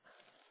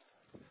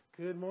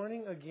Good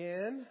morning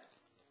again.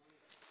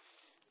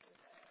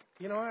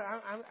 You know,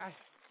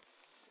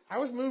 I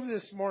was moved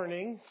this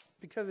morning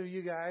because of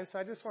you guys, so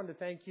I just wanted to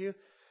thank you.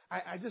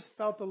 I just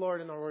felt the Lord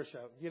in our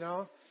worship, you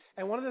know.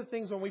 And one of the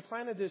things when we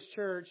planted this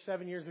church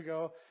 7 years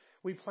ago,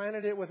 we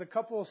planted it with a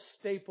couple of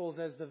staples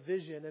as the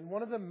vision. And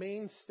one of the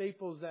main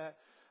staples that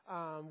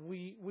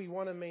we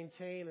want to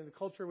maintain and the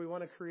culture we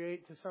want to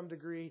create to some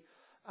degree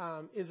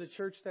is a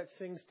church that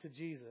sings to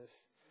Jesus.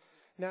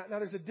 Now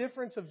there's a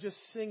difference of just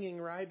singing,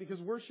 right?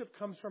 Because worship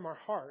comes from our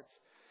hearts.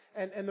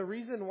 And the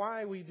reason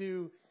why we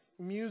do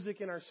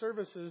music in our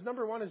services,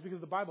 number one, is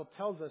because the Bible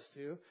tells us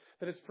to,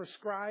 that it's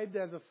prescribed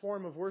as a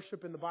form of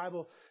worship in the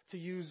Bible to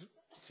use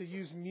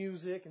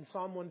music. In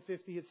Psalm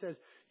 150, it says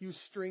use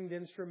stringed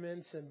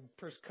instruments and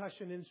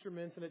percussion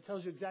instruments, and it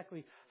tells you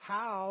exactly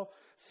how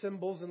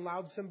cymbals and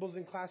loud cymbals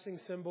and clashing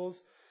cymbals.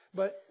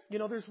 But, you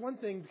know, there's one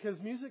thing, because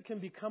music can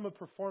become a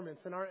performance,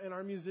 and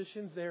our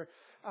musicians, they're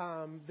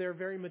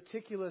very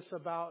meticulous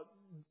about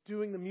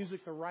doing the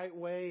music the right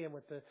way and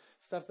with the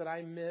stuff that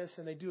I miss,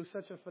 and they do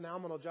such a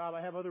phenomenal job. I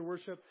have other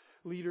worship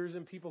leaders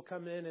and people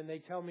come in and they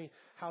tell me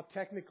how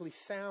technically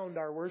sound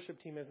our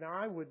worship team is. Now,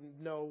 I wouldn't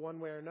know one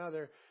way or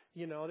another.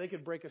 You know, they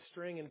could break a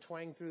string and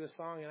twang through the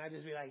song, and I'd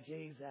just be like,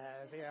 Jesus,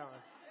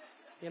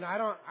 you know,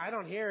 I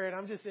don't hear it.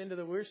 I'm just into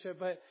the worship.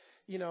 But,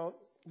 you know,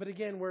 but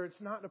again, where it's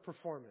not a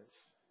performance,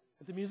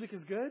 that the music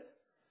is good,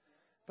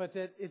 but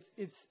that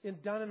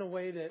it's done in a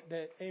way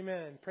that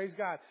amen, praise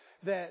God,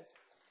 that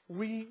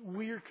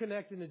we're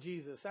connecting to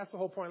Jesus. That's the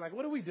whole point. Like,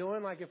 what are we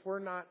doing? Like, if we're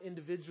not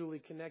individually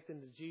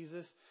connecting to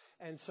Jesus?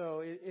 And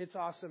so it's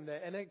awesome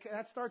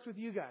that starts with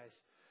you guys,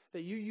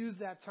 that you use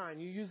that time,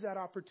 you use that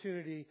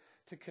opportunity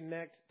to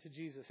connect to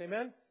Jesus.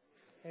 Amen?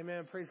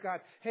 Amen. Praise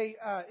God. Hey,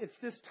 it's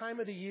this time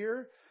of the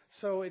year,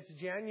 so it's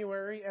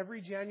January.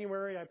 Every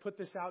January, I put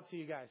this out to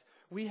you guys.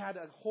 We had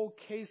a whole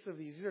case of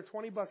these. These are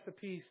 $20 a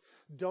piece,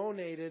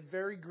 donated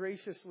very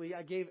graciously.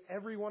 I gave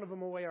every one of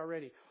them away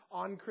already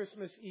on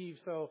Christmas Eve.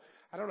 So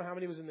I don't know how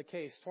many was in the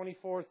case,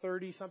 24,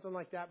 30, something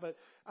like that. But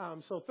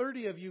so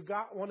 30 of you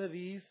got one of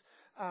these.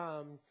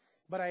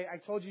 But I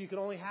told you could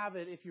only have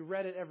it if you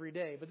read it every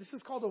day. But this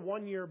is called a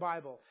one-year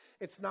Bible.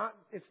 It's not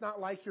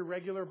like your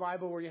regular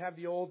Bible where you have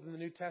the Old and the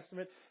New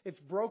Testament. It's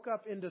broke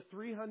up into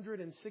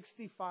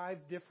 365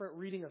 different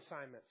reading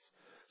assignments.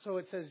 So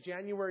it says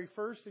January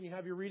 1st, and you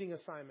have your reading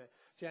assignment.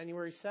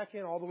 January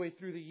 2nd, all the way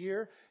through the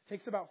year. It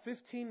takes about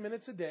 15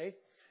 minutes a day.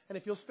 And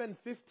if you'll spend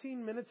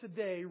 15 minutes a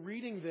day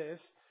reading this,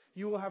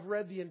 you will have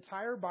read the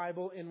entire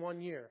Bible in 1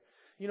 year.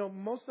 You know,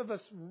 most of us,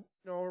 you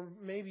know, or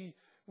maybe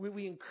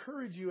we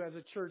encourage you as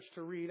a church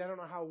to read. I don't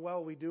know how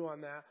well we do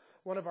on that.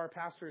 One of our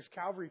pastors,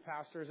 Calvary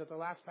pastors, at the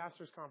last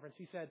pastors conference,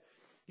 he said,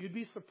 you'd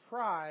be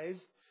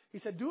surprised. He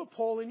said, do a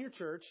poll in your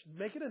church,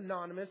 make it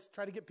anonymous,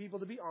 try to get people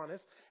to be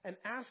honest, and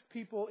ask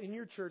people in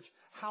your church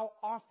how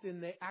often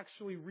they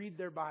actually read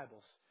their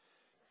Bibles.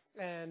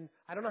 And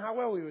I don't know how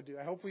well we would do.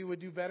 I hope we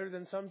would do better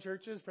than some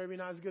churches, maybe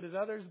not as good as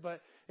others,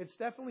 but it's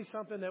definitely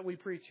something that we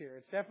preach here.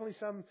 It's definitely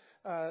something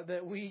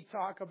that we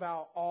talk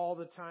about all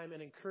the time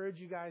and encourage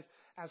you guys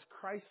as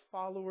Christ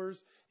followers.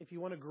 If you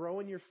want to grow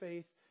in your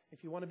faith,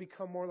 if you want to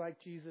become more like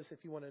Jesus, if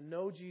you want to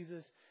know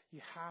Jesus, you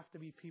have to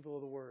be people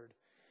of the Word.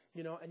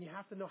 You know, and you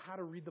have to know how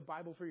to read the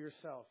Bible for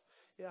yourself.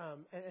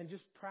 And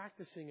just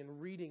practicing and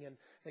reading, and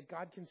that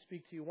God can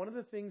speak to you. One of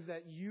the things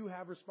that you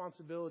have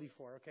responsibility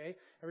for, okay?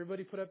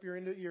 Everybody put up your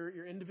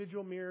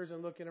individual mirrors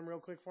and look at them real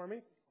quick for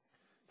me.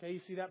 Okay, you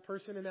see that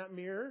person in that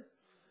mirror?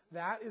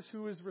 That is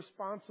who is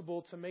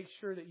responsible to make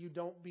sure that you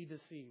don't be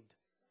deceived.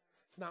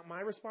 It's not my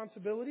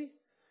responsibility.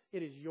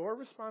 It is your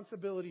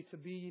responsibility to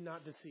be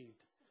not deceived.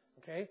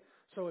 Okay?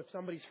 So if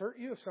somebody's hurt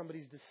you, if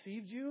somebody's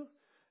deceived you,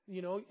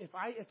 you know,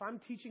 if I'm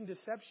teaching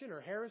deception or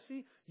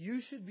heresy,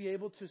 you should be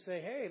able to say,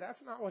 hey,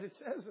 that's not what it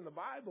says in the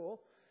Bible.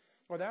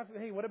 Or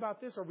hey, what about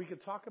this? Or we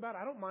could talk about it.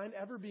 I don't mind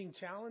ever being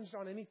challenged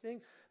on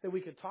anything that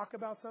we could talk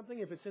about something.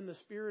 If it's in the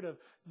spirit of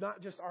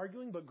not just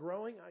arguing, but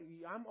growing,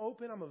 I'm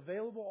open. I'm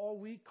available all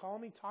week. Call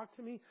me, talk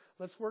to me.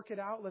 Let's work it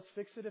out. Let's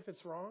fix it if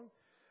it's wrong.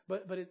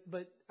 But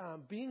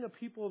being a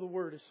people of the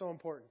Word is so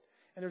important.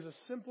 And there's a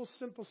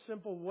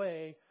simple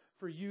way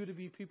for you to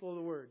be people of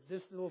the Word.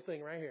 This little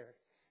thing right here.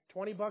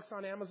 $20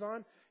 on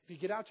Amazon. If you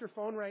get out your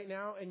phone right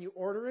now and you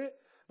order it,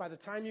 by the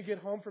time you get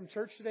home from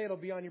church today, it'll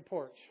be on your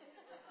porch.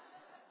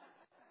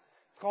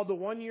 It's called the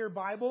 1 Year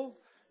Bible.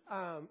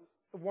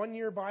 1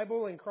 Year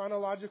Bible in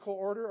chronological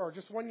order, or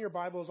just 1 Year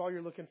Bible is all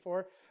you're looking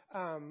for.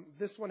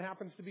 This one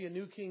happens to be a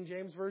New King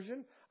James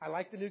Version. I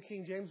like the New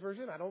King James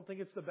Version. I don't think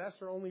it's the best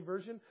or only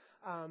version.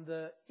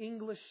 The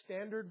English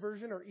Standard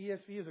Version, or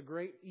ESV, is a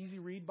great, easy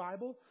read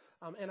Bible.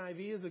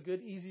 NIV is a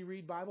good, easy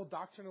read Bible.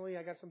 Doctrinally,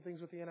 I got some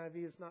things with the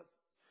NIV. It's not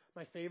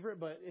my favorite,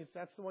 but if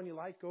that's the one you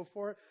like, go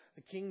for it.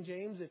 The King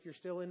James, if you're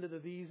still into the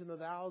these and the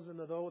thous and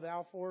the though,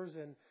 thou fors,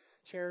 and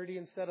charity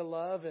instead of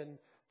love, and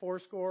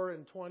 80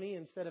 and 20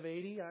 instead of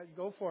 80,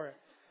 go for it.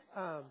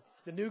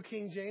 The New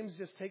King James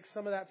just takes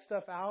some of that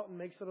stuff out and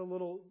makes it a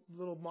little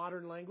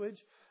modern language.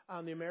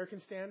 The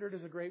American Standard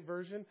is a great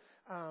version.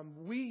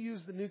 We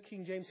use the New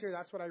King James here.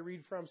 That's what I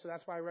read from, so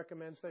that's why I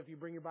recommend. So if you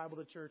bring your Bible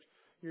to church,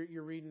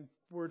 you're reading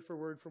word for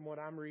word from what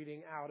I'm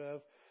reading out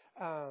of.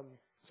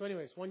 So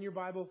anyways, 1 year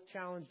Bible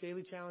challenge,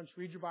 daily challenge.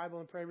 Read your Bible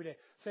and pray every day.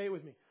 Say it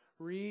with me.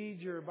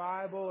 Read your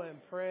Bible and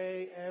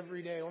pray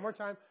every day. One more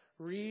time.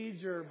 Read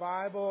your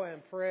Bible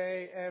and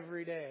pray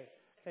every day.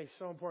 Okay,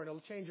 so important.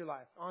 It'll change your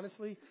life.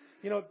 Honestly,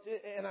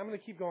 and I'm going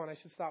to keep going. I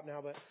should stop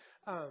now, but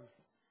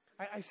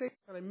I say,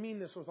 and I mean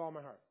this with all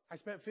my heart. I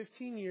spent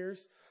 15 years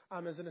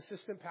as an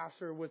assistant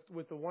pastor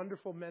with a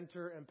wonderful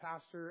mentor and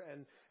pastor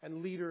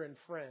and leader and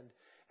friend.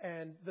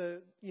 And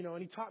and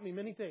he taught me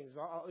many things.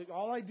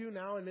 All I do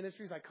now in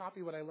ministry is I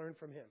copy what I learned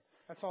from him.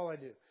 That's all I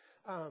do.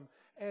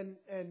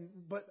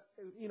 But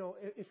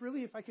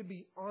if I could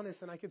be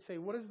honest and I could say,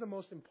 what is the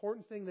most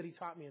important thing that he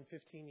taught me in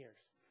 15 years?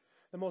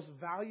 The most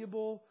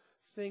valuable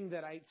thing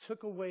that I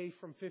took away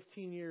from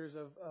 15 years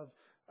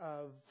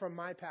from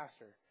my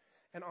pastor.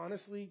 And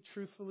honestly,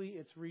 truthfully,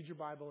 it's read your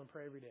Bible and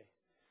pray every day.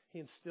 He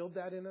instilled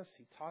that in us.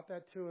 He taught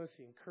that to us.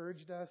 He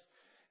encouraged us.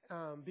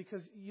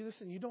 Because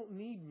you don't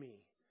need me.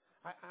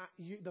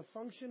 The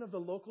function of the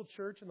local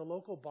church and the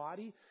local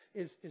body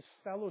is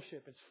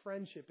fellowship, it's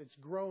friendship, it's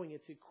growing,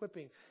 it's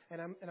equipping,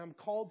 and I'm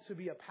called to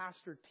be a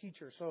pastor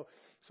teacher.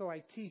 So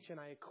I teach and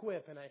I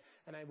equip and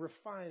I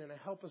refine and I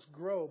help us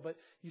grow. But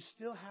you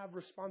still have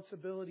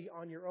responsibility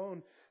on your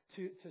own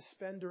to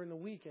spend during the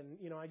week.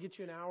 And I get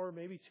you an hour,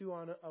 maybe two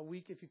on a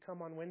week if you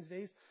come on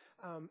Wednesdays,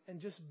 and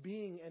just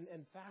being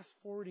and fast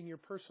forwarding your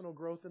personal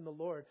growth in the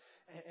Lord,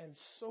 and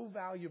so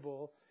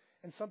valuable.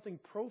 And something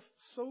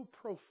so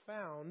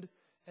profound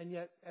and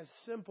yet as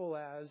simple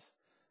as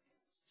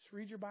just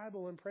read your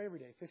Bible and pray every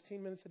day.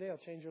 15 minutes a day will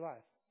change your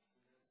life.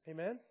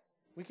 Amen?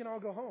 We can all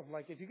go home.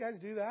 Like, if you guys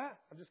do that,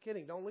 I'm just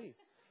kidding. Don't leave.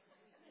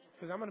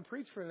 Because I'm going to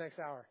preach for the next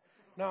hour.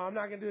 No, I'm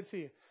not going to do it to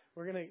you.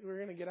 We're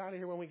going to get out of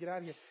here when we get out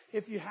of here.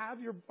 If you have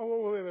your...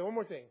 Oh, wait, one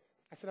more thing.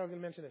 I said I was going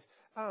to mention this.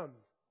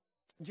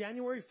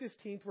 January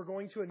 15th, we're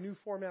going to a new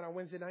format on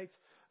Wednesday nights.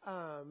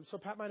 So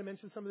Pat might have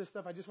mentioned some of this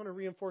stuff. I just want to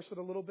reinforce it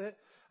a little bit.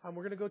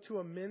 We're going to go to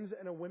a men's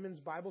and a women's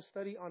Bible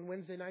study on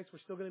Wednesday nights. We're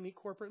still going to meet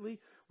corporately.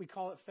 We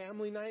call it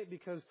family night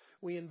because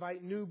we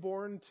invite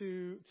newborn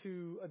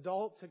to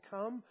adult to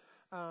come.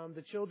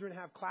 The children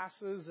have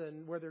classes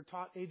and where they're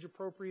taught age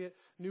appropriate.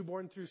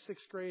 Newborn through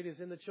 6th grade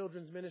is in the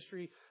children's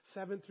ministry.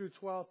 7th through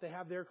 12th, they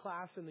have their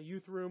class in the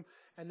youth room.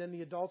 And then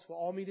the adults will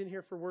all meet in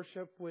here for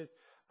worship with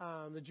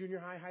the junior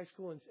high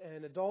school,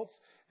 and adults.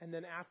 And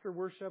then after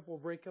worship, we'll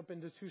break up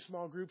into two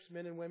small groups,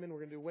 men and women. We're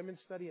going to do women's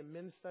study and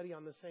men's study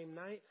on the same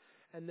night.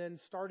 And then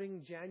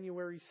starting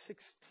January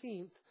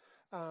 16th,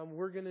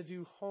 we're going to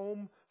do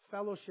home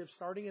fellowship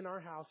starting in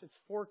our house. It's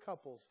 4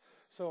 couples.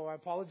 So I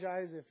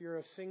apologize if you're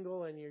a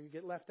single and you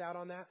get left out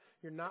on that.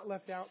 You're not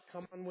left out.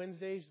 Come on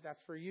Wednesdays.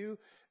 That's for you.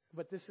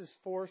 But this is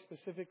for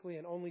specifically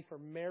and only for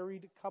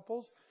married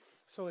couples.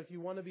 So if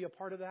you want to be a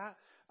part of that,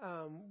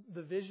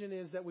 the vision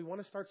is that we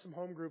want to start some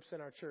home groups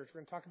in our church. We're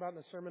going to talk about in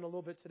the sermon a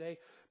little bit today,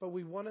 but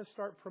we want to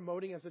start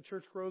promoting as the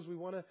church grows. We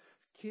want to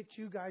get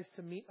you guys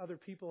to meet other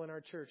people in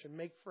our church and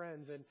make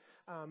friends and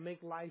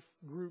make life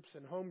groups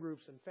and home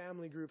groups and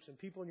family groups and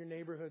people in your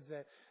neighborhoods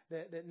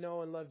that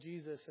know and love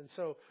Jesus. And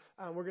so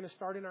we're going to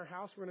start in our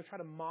house. We're going to try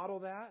to model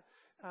that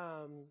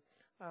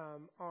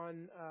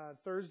on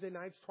Thursday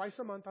nights, twice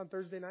a month on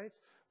Thursday nights.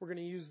 We're going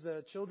to use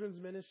the children's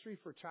ministry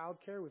for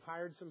childcare. We've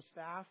hired some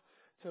staff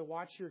to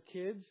watch your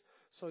kids.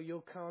 So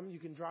you'll come, you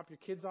can drop your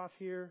kids off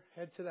here,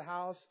 head to the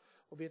house.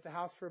 We'll be at the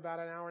house for about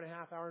an hour and a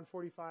half, hour and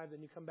 45.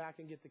 Then you come back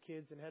and get the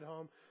kids and head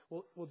home.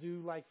 We'll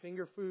do like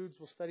finger foods.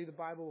 We'll study the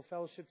Bible. We'll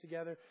fellowship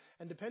together.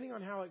 And depending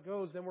on how it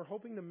goes, then we're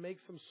hoping to make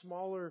some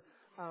smaller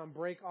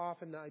break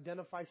off and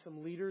identify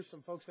some leaders,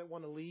 some folks that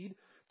want to lead.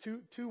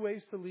 Two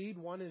ways to lead.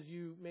 One is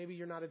maybe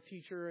you're not a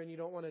teacher and you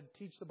don't want to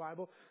teach the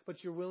Bible,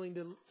 but you're willing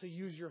to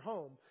use your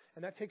home.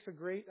 And that takes a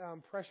great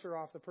pressure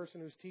off the person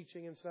who's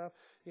teaching and stuff.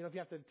 If you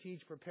have to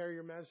teach, prepare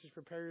your message,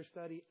 prepare your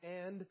study,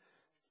 and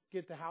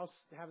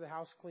have the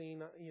house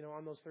clean,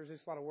 on those Thursdays.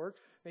 It's a lot of work.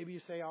 Maybe you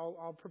say,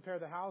 I'll prepare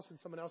the house and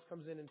someone else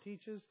comes in and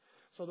teaches.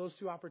 So those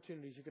two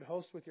opportunities. You could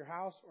host with your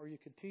house or you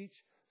could teach.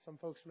 Some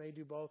folks may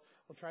do both.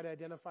 We'll try to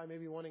identify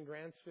maybe one in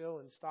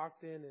Grantsville and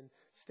Stockton and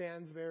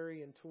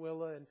Stansbury and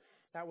Tooele, and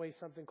that way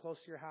something close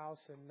to your house.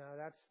 And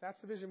that's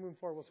the vision moving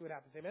forward. We'll see what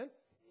happens. Amen?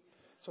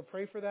 So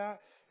pray for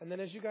that. And then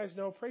as you guys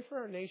know, pray for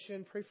our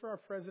nation. Pray for our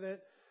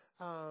president.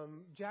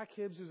 Jack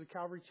Hibbs, who's a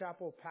Calvary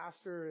Chapel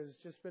pastor, has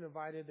just been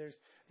invited.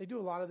 They do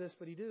a lot of this,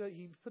 but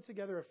he put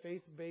together a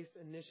faith-based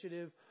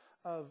initiative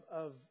of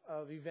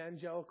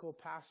evangelical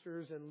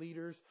pastors and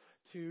leaders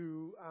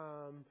to,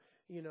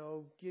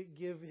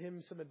 give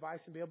him some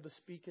advice and be able to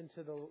speak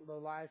into the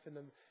life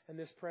and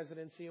this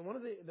presidency. And one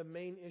of the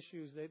main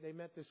issues they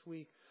met this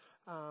week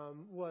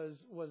was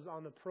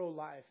on the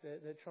pro-life,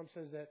 that Trump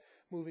says that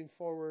moving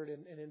forward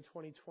and in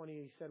 2020,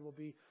 he said, will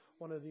be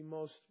one of the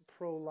most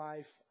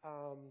pro-life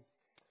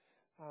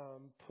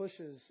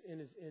pushes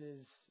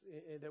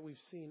that we've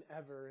seen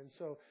ever. And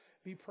so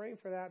be praying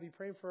for that. Be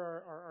praying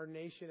for our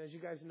nation. As you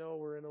guys know,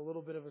 we're in a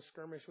little bit of a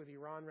skirmish with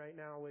Iran right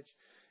now, which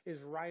is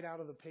right out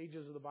of the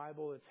pages of the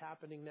Bible. It's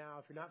happening now.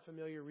 If you're not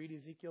familiar, read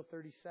Ezekiel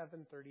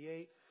 37,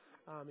 38.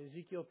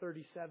 Ezekiel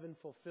 37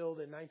 fulfilled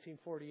in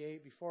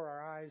 1948 before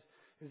our eyes.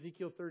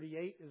 Ezekiel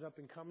 38 is up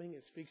and coming.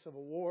 It speaks of a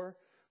war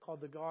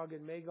called the Gog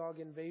and Magog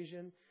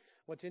invasion.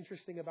 What's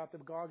interesting about the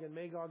Gog and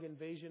Magog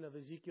invasion of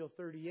Ezekiel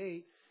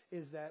 38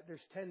 is that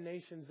there's 10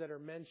 nations that are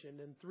mentioned,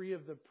 and 3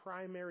 of the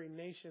primary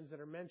nations that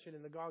are mentioned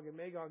in the Gog and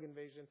Magog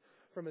invasion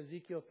from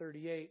Ezekiel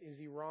 38 is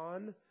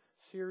Iran,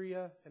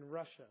 Syria, and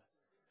Russia.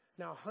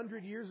 Now,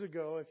 100 years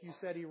ago, if you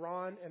said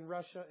Iran and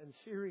Russia and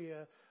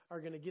Syria are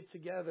going to get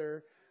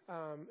together,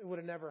 it would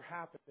have never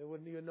happened.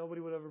 Nobody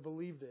would have ever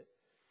believed it.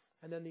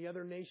 And then the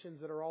other nations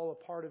that are all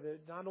a part of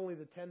it, not only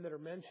the 10 that are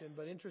mentioned,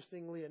 but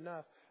interestingly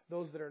enough,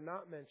 those that are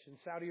not mentioned.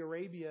 Saudi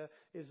Arabia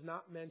is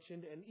not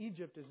mentioned, and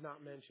Egypt is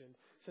not mentioned.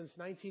 Since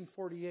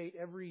 1948,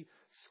 every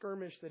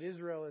skirmish that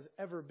Israel has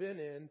ever been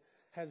in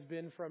has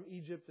been from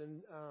Egypt,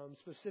 and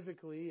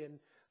specifically, and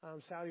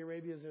Saudi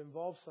Arabia is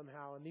involved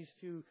somehow. And these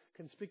two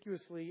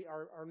conspicuously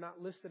are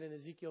not listed in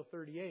Ezekiel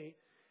 38.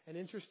 And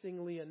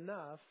interestingly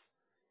enough,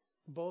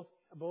 both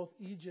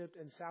Egypt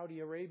and Saudi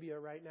Arabia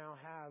right now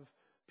have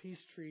peace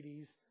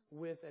treaties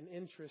with an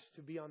interest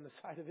to be on the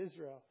side of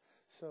Israel.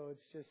 So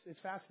it's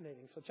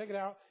fascinating. So check it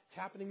out. It's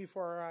happening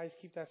before our eyes.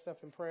 Keep that stuff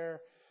in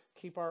prayer.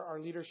 Keep our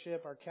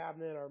leadership, our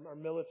cabinet, our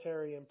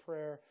military in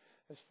prayer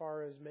as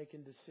far as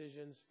making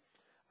decisions.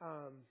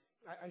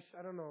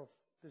 I don't know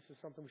if this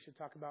is something we should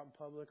talk about in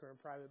public or in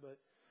private, but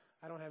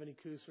I don't have any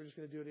couth, so we're just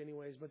going to do it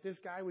anyways. But this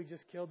guy we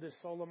just killed, this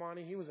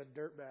Soleimani, he was a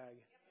dirtbag.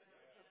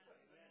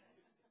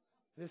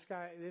 This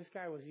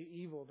guy was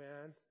evil,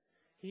 man.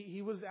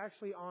 He was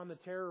actually on the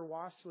terror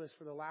watch list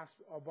for the last.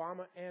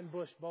 Obama and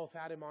Bush both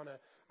had him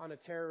on a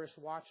terrorist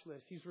watch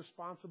list. He's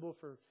responsible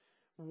for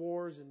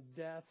wars and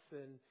deaths,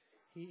 and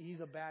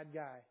he's a bad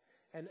guy.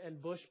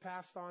 And Bush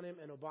passed on him,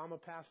 and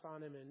Obama passed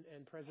on him,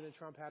 and President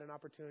Trump had an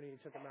opportunity and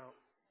took him out.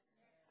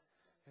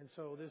 And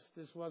so this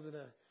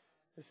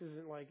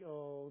isn't like,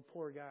 oh,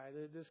 poor guy.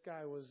 This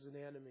guy was an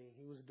enemy.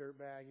 He was a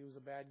dirtbag. He was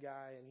a bad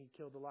guy, and he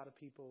killed a lot of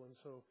people. And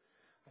so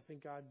I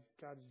think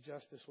God's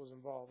justice was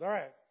involved. All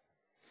right.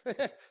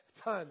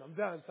 Done. I'm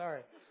done.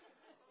 Sorry.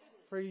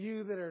 For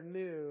you that are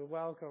new,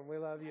 welcome. We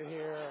love you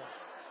here.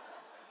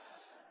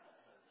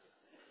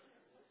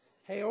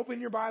 Hey,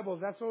 open your Bibles.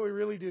 That's what we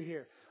really do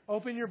here.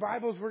 Open your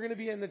Bibles. We're going to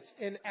be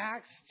in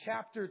Acts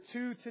chapter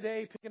 2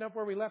 today, picking up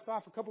where we left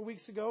off a couple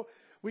weeks ago.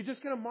 We're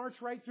just going to march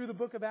right through the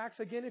book of Acts.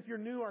 Again, if you're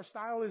new, our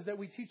style is that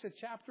we teach a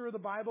chapter of the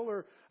Bible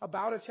or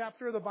about a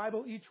chapter of the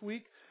Bible each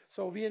week.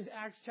 So we'll be in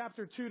Acts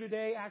chapter 2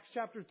 today, Acts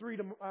chapter 3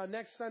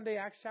 next Sunday,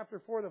 Acts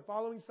chapter 4 the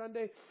following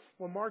Sunday.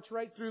 We'll march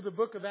right through the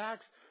book of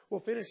Acts. We'll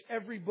finish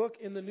every book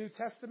in the New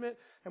Testament.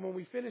 And when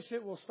we finish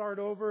it, we'll start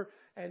over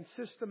and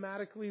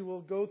systematically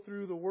we'll go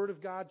through the Word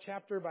of God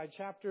chapter by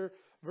chapter,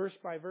 verse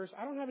by verse.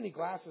 I don't have any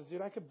glasses,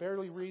 dude. I could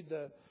barely read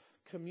the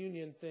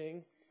communion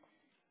thing.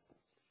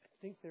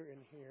 I think they're in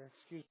here.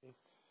 Excuse me.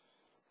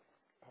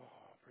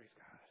 Oh, praise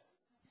God.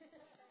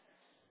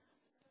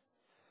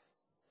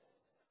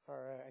 All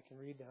right, I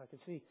can read now. I can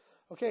see.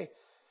 Okay.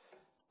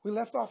 We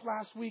left off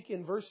last week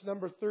in verse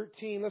number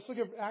 13. Let's look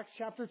at Acts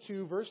chapter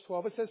 2, verse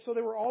 12. It says, "So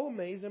they were all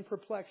amazed and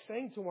perplexed,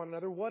 saying to one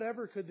another,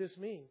 whatever could this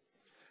mean?"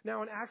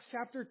 Now in Acts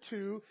chapter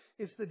 2,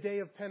 it's the day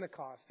of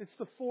Pentecost. It's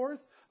the fourth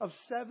of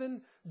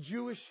 7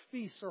 Jewish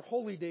feasts or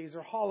holy days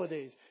or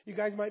holidays. You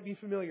guys might be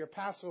familiar.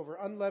 Passover,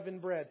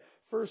 unleavened bread,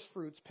 first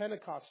fruits,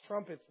 Pentecost,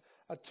 trumpets,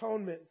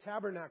 atonement,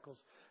 tabernacles.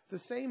 The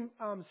same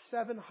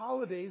 7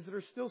 holidays that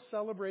are still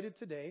celebrated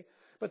today.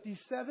 But these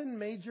 7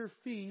 major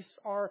feasts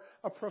are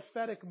a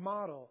prophetic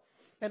model.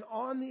 And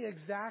on the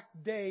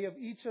exact day of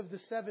each of the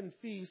 7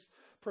 feasts,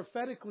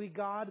 prophetically,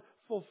 God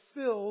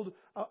fulfilled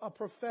a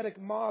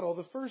prophetic model.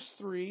 The first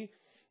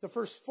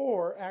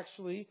 4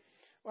 actually,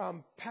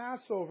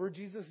 Passover,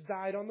 Jesus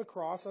died on the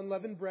cross.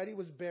 Unleavened bread, he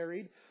was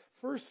buried.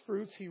 First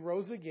fruits, he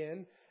rose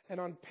again. And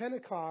on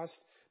Pentecost,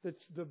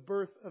 the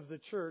birth of the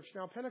church.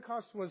 Now,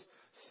 Pentecost was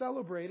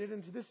celebrated,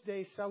 and to this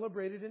day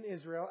celebrated in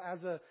Israel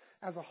as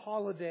a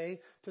holiday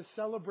to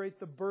celebrate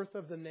the birth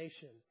of the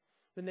nation.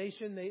 The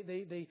nation,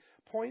 they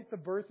point the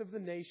birth of the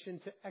nation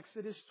to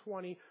Exodus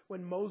 20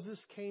 when Moses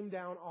came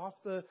down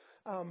off the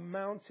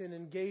mountain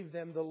and gave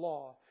them the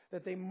law.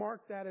 That they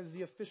marked that as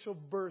the official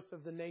birth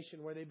of the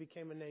nation where they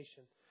became a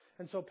nation.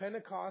 And so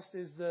Pentecost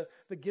is the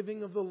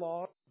giving of the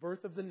law,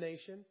 birth of the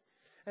nation.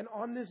 And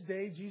on this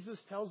day, Jesus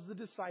tells the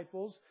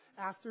disciples,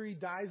 after he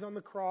dies on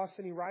the cross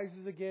and he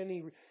rises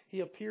again,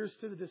 he appears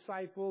to the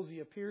disciples, he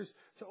appears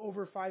to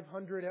over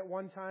 500 at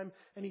one time,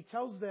 and he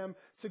tells them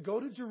to go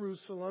to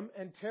Jerusalem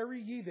and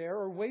tarry ye there,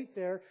 or wait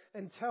there,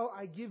 until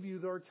I give you,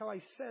 or until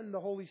I send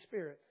the Holy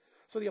Spirit.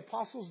 So the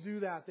apostles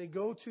do that. They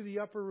go to the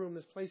upper room,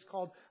 this place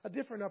called a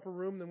different upper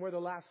room than where the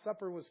Last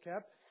Supper was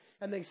kept.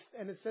 And it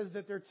says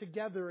that they're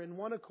together in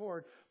one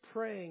accord,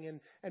 praying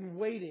and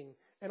waiting.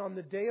 And on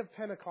the day of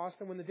Pentecost,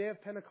 and when the day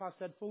of Pentecost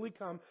had fully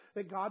come,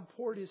 that God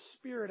poured His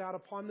Spirit out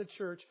upon the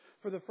church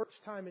for the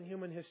first time in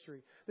human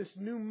history. This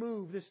new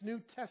move, this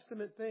New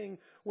Testament thing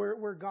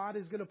where God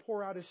is going to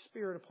pour out His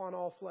Spirit upon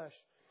all flesh.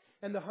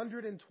 And the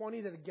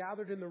 120 that had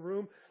gathered in the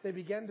room, they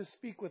began to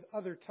speak with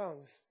other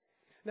tongues.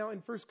 Now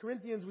in 1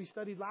 Corinthians we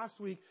studied last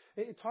week,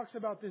 it talks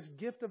about this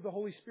gift of the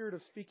Holy Spirit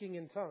of speaking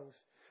in tongues.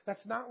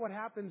 That's not what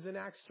happens in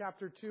Acts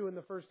chapter 2 in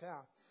the first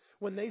half.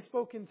 When they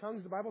spoke in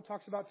tongues, the Bible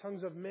talks about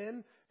tongues of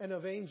men and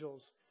of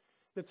angels.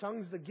 The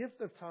tongues, the gift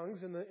of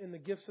tongues and the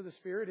gifts of the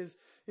Spirit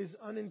is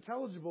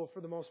unintelligible for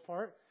the most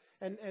part.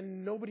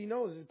 And nobody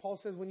knows. Paul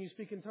says when you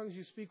speak in tongues,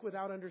 you speak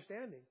without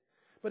understanding.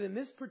 But in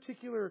this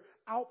particular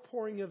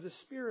outpouring of the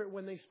Spirit,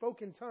 when they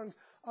spoke in tongues,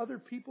 other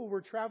people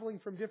were traveling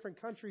from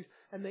different countries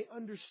and they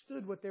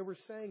understood what they were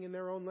saying in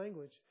their own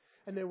language.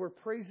 And they were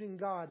praising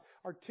God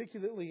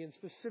articulately and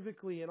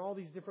specifically in all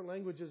these different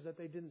languages that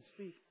they didn't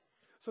speak.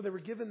 So they were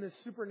given this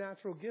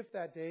supernatural gift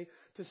that day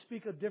to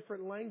speak a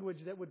different language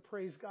that would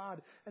praise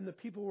God. And the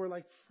people were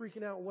like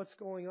freaking out, what's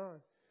going on?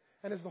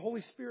 And as the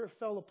Holy Spirit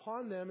fell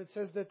upon them, it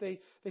says that they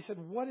said,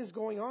 what is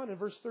going on? In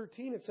verse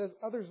 13, it says,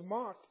 others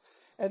mocked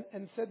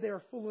and said they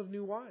are full of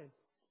new wine.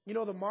 You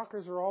know, the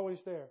mockers are always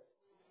there.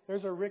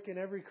 There's a Rick in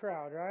every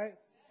crowd, right?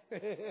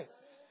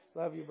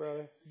 Love you,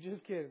 brother.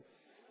 Just kidding.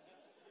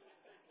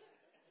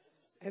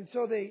 And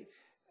so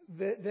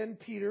then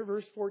Peter,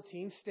 verse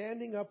 14,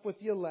 standing up with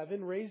the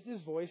 11, raised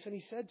his voice, and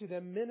he said to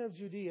them, men of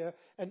Judea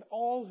and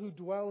all who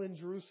dwell in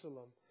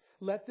Jerusalem,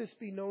 let this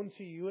be known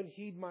to you and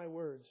heed my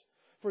words.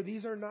 For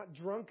these are not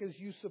drunk as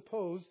you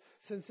suppose,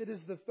 since it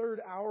is the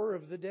third hour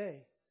of the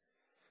day.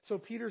 So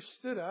Peter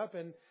stood up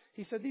and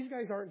he said, these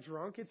guys aren't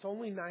drunk. It's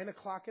only 9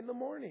 o'clock in the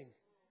morning.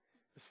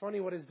 It's funny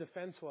what his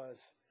defense was.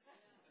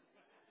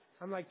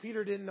 I'm like,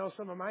 Peter didn't know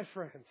some of my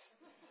friends.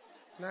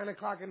 9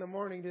 o'clock in the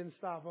morning didn't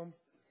stop him.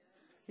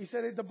 He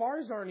said, the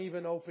bars aren't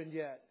even opened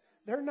yet.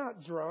 They're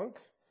not drunk.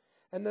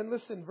 And then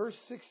listen, verse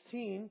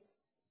 16,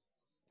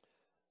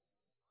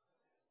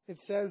 it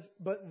says,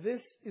 but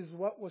this is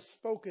what was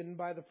spoken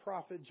by the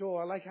prophet Joel.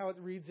 I like how it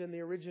reads in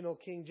the original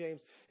King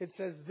James. It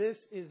says, this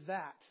is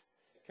that.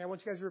 Okay, I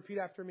want you guys to repeat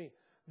after me.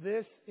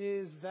 This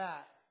is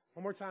that.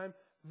 One more time.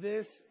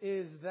 This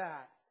is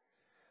that.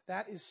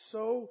 That is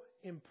so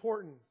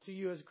important to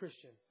you as a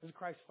Christian, as a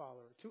Christ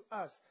follower, to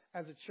us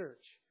as a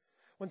church.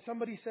 When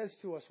somebody says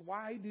to us,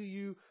 why do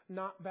you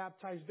not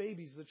baptize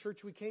babies? The church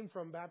we came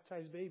from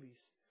baptized babies.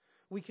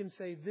 We can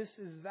say, this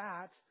is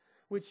that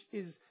which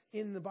is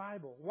in the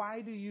Bible.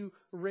 Why do you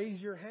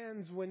raise your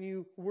hands when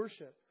you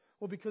worship?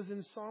 Well, because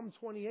in Psalm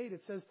 28,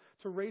 it says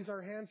to raise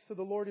our hands to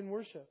the Lord in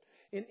worship.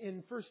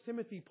 In 1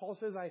 Timothy, Paul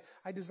says,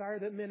 I desire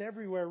that men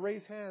everywhere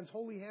raise hands,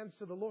 holy hands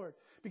to the Lord.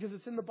 Because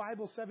it's in the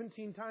Bible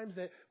 17 times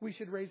that we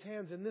should raise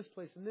hands in this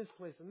place, in this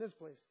place, in this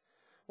place.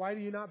 Why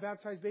do you not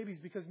baptize babies?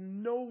 Because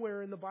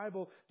nowhere in the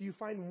Bible do you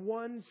find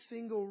one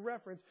single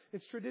reference.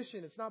 It's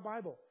tradition. It's not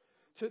Bible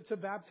to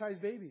baptize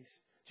babies.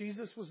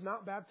 Jesus was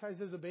not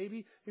baptized as a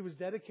baby. He was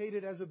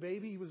dedicated as a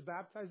baby. He was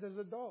baptized as an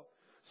adult.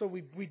 So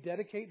we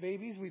dedicate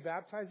babies. We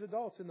baptize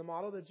adults in the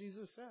model that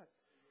Jesus set.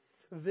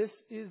 This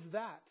is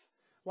that.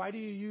 Why do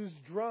you use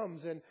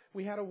drums? And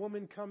we had a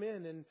woman come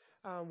in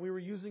and we were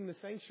using the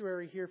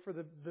sanctuary here for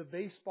the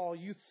baseball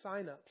youth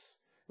sign-ups.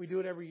 We do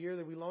it every year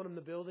that we loan them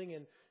the building,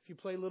 and if you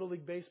play Little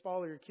League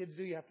Baseball or your kids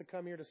do, you have to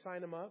come here to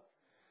sign them up.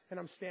 And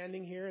I'm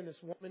standing here, and this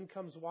woman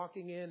comes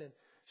walking in, and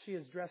she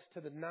is dressed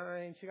to the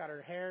nines. She got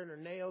her hair and her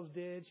nails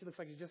did. She looks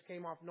like she just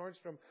came off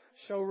Nordstrom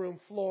showroom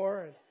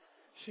floor. And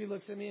she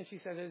looks at me, and she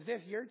says, is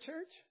this your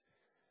church?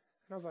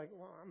 And I was like,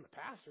 well, I'm the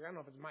pastor. I don't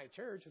know if it's my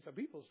church. It's a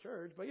people's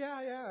church. But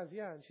yeah.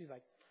 And she's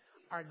like,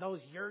 are those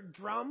your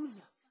drums?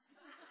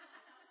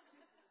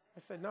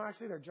 I said, no,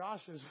 actually, they're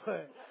Josh's.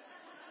 But...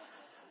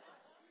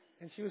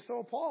 And she was so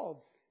appalled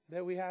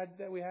that we had,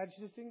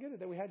 she just didn't get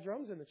it, that we had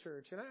drums in the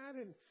church.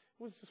 And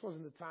just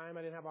wasn't the time.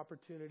 I didn't have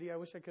opportunity. I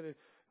wish I could have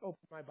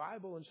opened my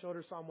Bible and showed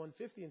her Psalm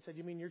 150 and said,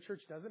 you mean your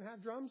church doesn't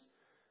have drums?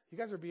 You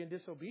guys are being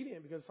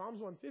disobedient, because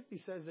Psalms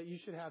 150 says that you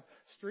should have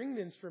stringed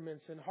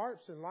instruments and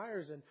harps and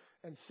lyres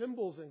and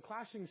cymbals and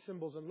clashing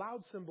cymbals and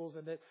loud cymbals.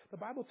 And that the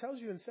Bible tells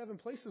you in 7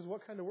 places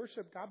what kind of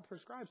worship God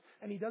prescribes.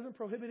 And He doesn't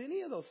prohibit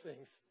any of those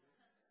things.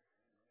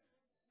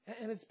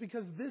 And it's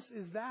because this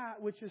is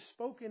that which is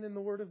spoken in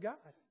the Word of God.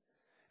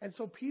 And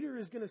so Peter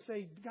is going to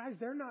say, guys,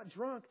 they're not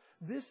drunk.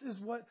 This is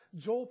what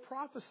Joel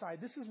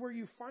prophesied. This is where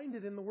you find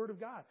it in the Word of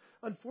God.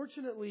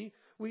 Unfortunately,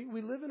 we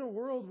live in a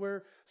world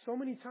where so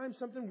many times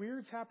something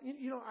weird's happening.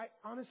 You know, I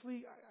don't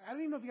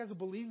even know if you guys will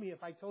believe me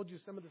if I told you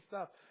some of the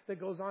stuff that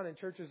goes on in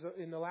churches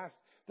in the last,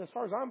 as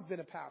far as I've been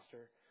a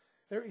pastor.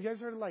 You guys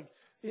heard like,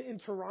 in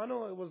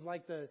Toronto, it was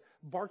like the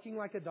barking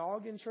like a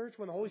dog in church.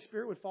 When the Holy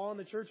Spirit would fall in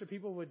the church and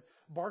people would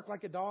bark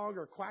like a dog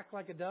or quack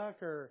like a duck.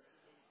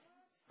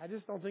 I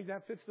just don't think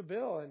that fits the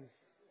bill. And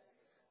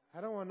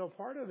I don't want no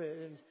part of it.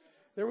 And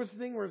there was a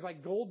thing where it was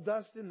like gold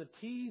dust in the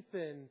teeth.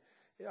 And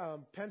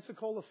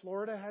Pensacola,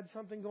 Florida had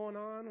something going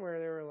on where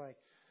they were like,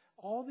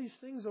 all these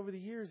things over the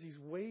years, these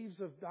waves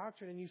of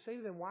doctrine. And you say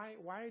to them, why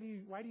do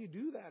you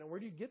do that? And where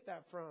do you get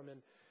that from? And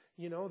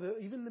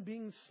Even the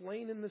being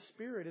slain in the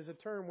Spirit is a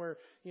term where,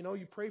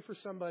 you pray for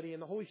somebody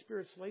and the Holy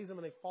Spirit slays them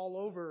and they fall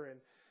over, and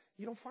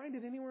you don't find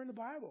it anywhere in the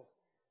Bible.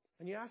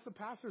 And you ask the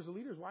pastors, the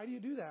leaders, why do you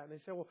do that? And they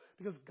say, well,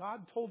 because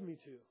God told me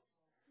to.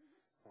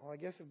 Well, I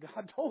guess if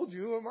God told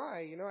you, who am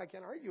I? I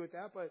can't argue with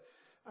that, but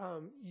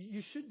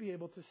you should be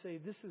able to say,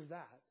 this is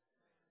that.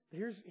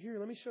 Here,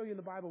 let me show you in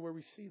the Bible where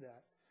we see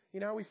that. You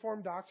know how we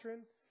form doctrine?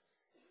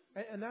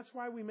 And that's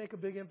why we make a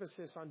big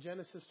emphasis on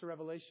Genesis to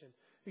Revelation.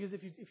 Because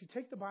if you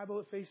take the Bible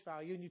at face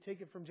value and you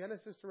take it from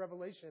Genesis to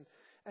Revelation,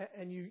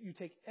 and you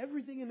take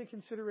everything into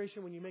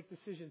consideration when you make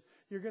decisions,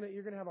 you're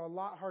gonna have a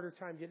lot harder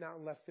time getting out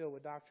in left field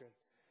with doctrine.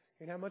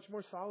 You're gonna have much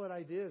more solid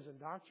ideas and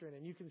doctrine,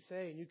 and you can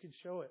say and you can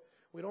show it.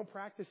 We don't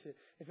practice it.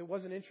 If it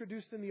wasn't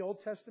introduced in the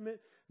Old Testament,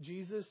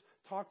 Jesus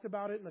talked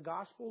about it in the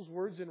Gospels,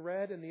 words in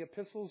red, and the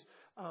epistles,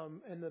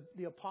 and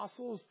the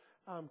apostles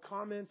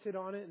commented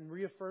on it and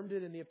reaffirmed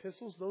it in the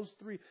epistles. Those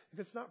three, if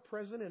it's not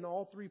present in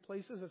all three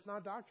places, it's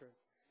not doctrine.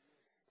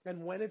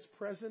 And when it's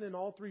present in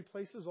all three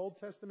places, Old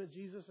Testament,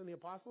 Jesus, and the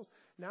apostles,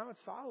 now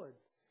it's solid.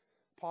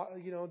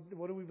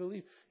 What do we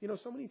believe?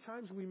 So many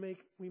times we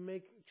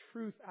make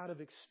truth out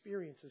of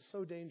experiences.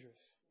 So dangerous.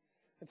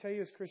 I tell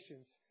you as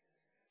Christians,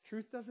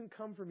 truth doesn't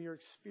come from your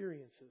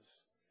experiences.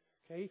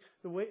 Okay?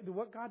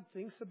 What God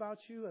thinks about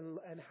you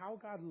and how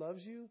God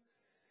loves you,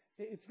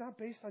 it's not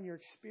based on your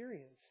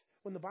experience.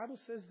 When the Bible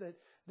says that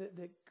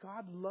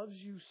God loves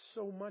you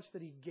so much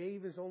that He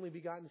gave His only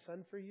begotten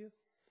Son for you,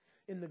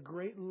 in the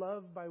great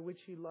love by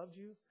which He loved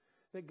you,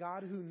 that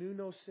God who knew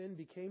no sin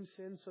became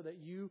sin so that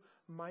you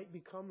might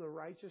become the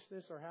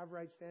righteousness or have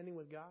right standing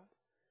with God.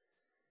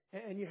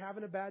 And you're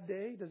having a bad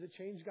day, does it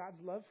change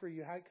God's love for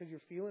you because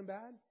you're feeling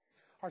bad?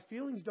 Our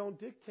feelings don't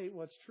dictate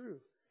what's true.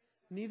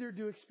 Neither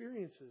do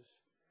experiences.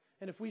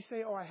 And if we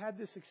say, I had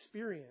this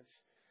experience,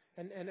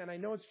 and I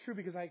know it's true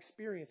because I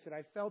experienced it,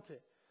 I felt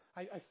it.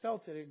 I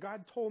felt it.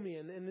 God told me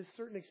in this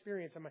certain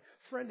experience, and my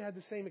friend had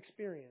the same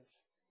experience.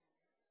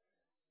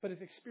 But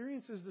if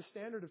experience is the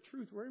standard of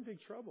truth, we're in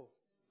big trouble.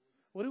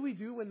 What do we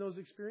do when those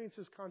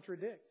experiences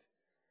contradict?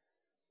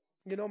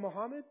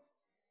 Muhammad,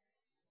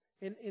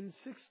 in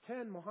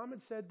 610,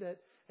 Muhammad said that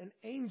an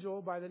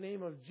angel by the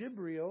name of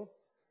Jibreel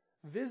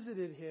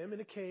visited him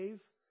in a cave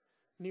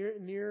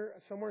near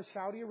somewhere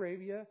Saudi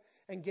Arabia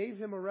and gave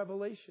him a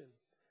revelation.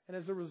 And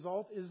as a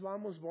result,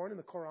 Islam was born and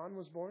the Quran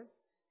was born.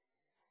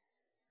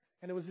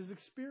 And it was his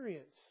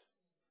experience.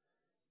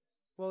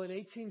 Well, in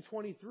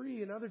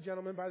 1823, another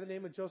gentleman by the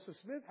name of Joseph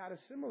Smith had a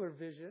similar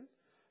vision,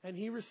 and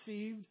he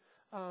received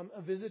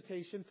a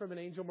visitation from an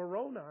angel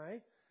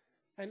Moroni,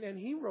 and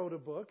he wrote a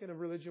book, and a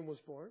religion was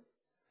born.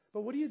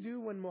 But what do you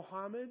do when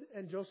Muhammad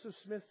and Joseph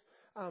Smith's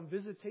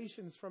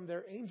visitations from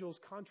their angels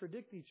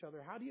contradict each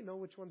other? How do you know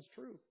which one's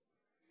true?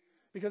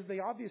 Because they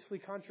obviously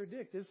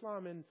contradict.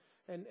 Islam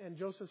and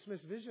Joseph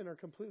Smith's vision are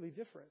completely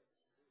different.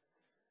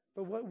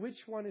 But which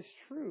one is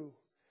true?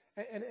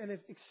 And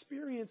if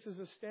experience is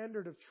a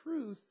standard of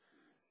truth,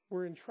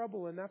 we're in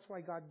trouble, and that's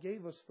why God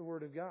gave us the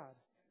Word of God.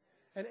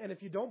 And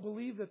if you don't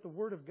believe that the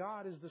Word of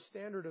God is the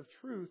standard of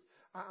truth,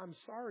 I'm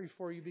sorry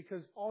for you,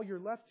 because all you're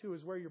left to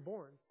is where you're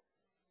born.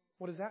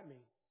 What does that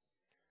mean?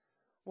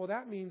 Well,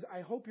 that means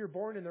I hope you're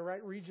born in the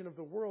right region of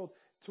the world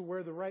to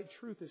where the right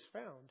truth is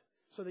found,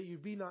 so that you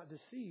be not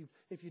deceived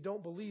if you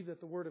don't believe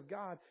that the Word of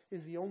God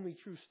is the only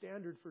true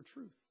standard for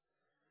truth.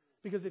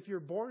 Because if you're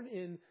born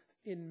in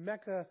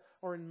Mecca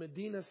or in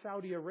Medina,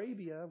 Saudi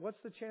Arabia, what's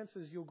the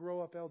chances you'll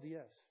grow up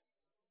LDS?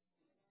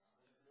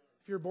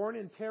 If you're born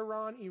in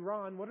Tehran,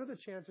 Iran, what are the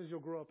chances you'll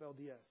grow up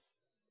LDS?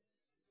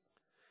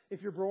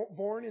 If you're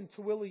born in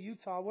Tooele,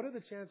 Utah, what are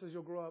the chances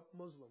you'll grow up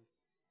Muslim?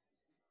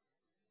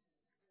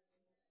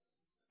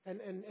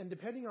 And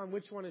depending on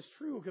which one is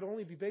true, it could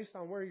only be based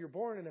on where you're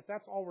born. And if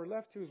that's all we're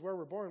left to is where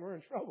we're born, we're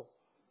in trouble.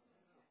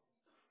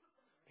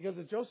 Because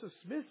if Joseph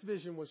Smith's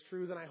vision was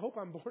true, then I hope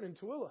I'm born in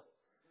Tooele.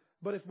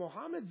 But if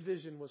Muhammad's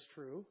vision was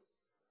true,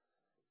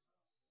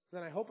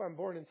 then I hope I'm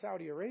born in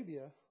Saudi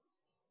Arabia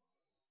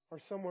or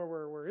somewhere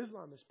where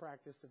Islam is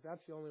practiced, if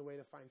that's the only way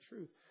to find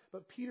truth.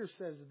 But Peter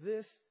says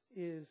this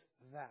is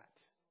that.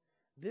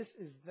 This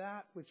is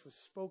that which was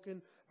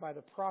spoken by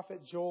the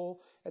prophet Joel.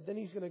 And then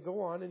he's going to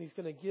go on and he's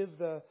going to give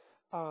the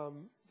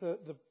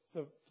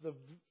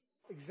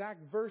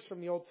exact verse from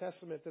the Old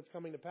Testament that's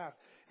coming to pass.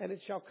 And it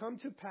shall come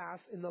to pass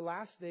in the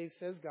last days,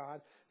 says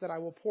God, that I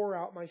will pour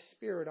out my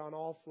Spirit on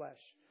all flesh.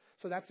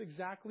 So that's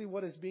exactly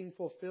what is being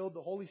fulfilled.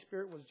 The Holy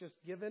Spirit was just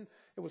given.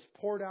 It was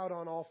poured out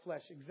on all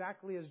flesh,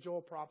 exactly as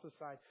Joel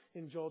prophesied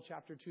in Joel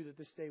chapter 2 that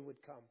this day would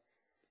come.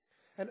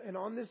 And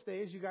on this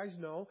day, as you guys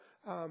know,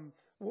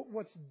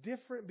 what's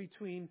different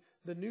between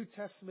the New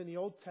Testament and the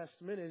Old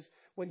Testament is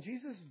when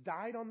Jesus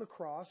died on the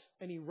cross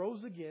and He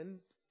rose again,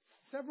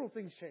 several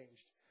things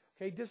changed.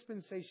 Okay,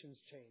 dispensations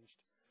changed.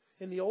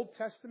 In the Old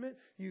Testament,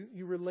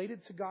 you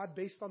related to God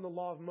based on the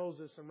law of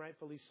Moses, and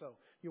rightfully so.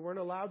 You weren't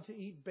allowed to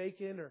eat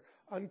bacon or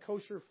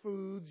unkosher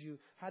foods. You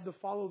had to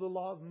follow the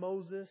law of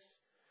Moses.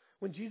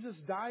 When Jesus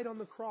died on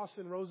the cross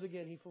and rose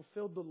again, He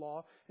fulfilled the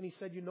law. And He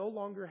said, you no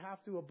longer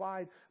have to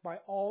abide by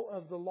all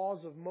of the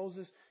laws of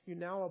Moses. You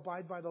now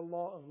abide by the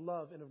law of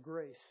love and of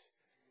grace.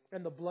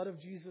 And the blood of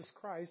Jesus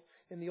Christ.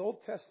 In the Old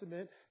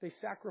Testament, they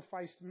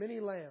sacrificed many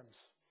lambs.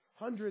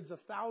 Hundreds of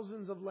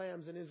thousands of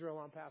lambs in Israel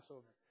on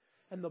Passover.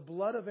 And the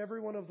blood of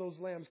every one of those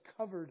lambs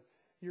covered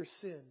your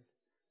sin.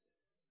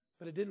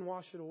 But it didn't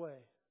wash it away.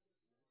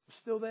 It was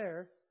still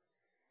there.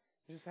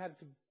 You just had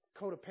to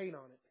coat of paint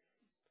on it.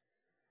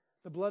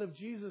 The blood of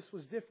Jesus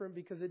was different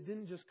because it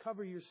didn't just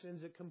cover your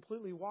sins. It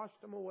completely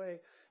washed them away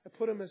and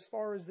put them as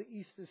far as the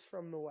east is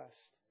from the west.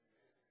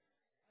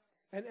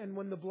 And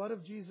when the blood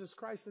of Jesus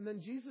Christ, and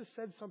then Jesus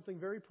said something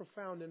very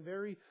profound and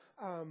very,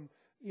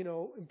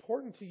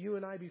 important to you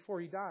and I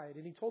before He died.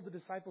 And He told the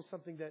disciples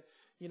something that,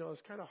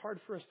 is kind of hard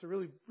for us to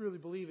really, really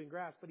believe and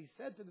grasp. But He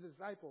said to the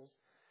disciples,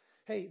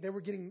 hey, they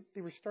were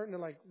starting to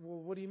like,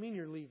 well, what do you mean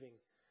you're leaving?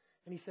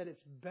 And He said,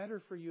 it's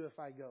better for you if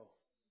I go.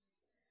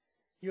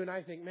 You and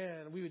I think,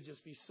 man, we would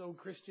just be so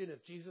Christian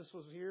if Jesus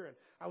was here and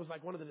I was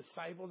like one of the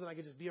disciples and I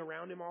could just be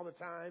around Him all the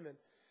time. And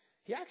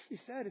He actually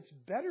said, it's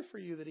better for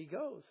you that He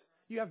goes.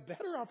 You have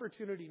better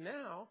opportunity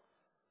now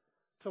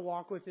to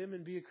walk with Him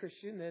and be a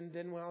Christian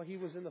than while He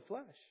was in the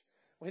flesh.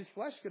 Well, His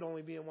flesh could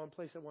only be in one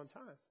place at one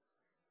time.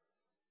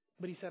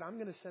 But He said, I'm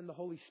going to send the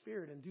Holy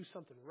Spirit and do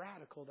something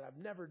radical that I've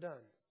never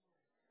done.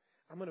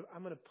 I'm going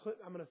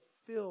to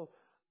fill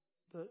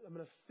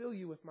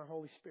you with my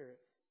Holy Spirit.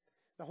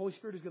 The Holy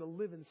Spirit is going to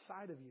live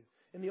inside of you.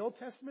 In the Old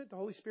Testament, the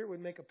Holy Spirit would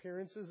make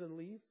appearances and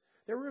leave.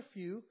 There were a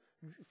few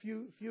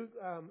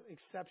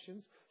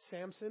exceptions.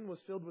 Samson was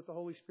filled with the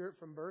Holy Spirit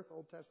from birth,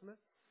 Old Testament.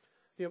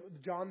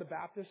 John the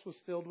Baptist was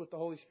filled with the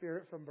Holy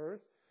Spirit from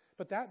birth.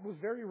 But that was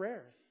very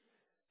rare.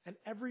 And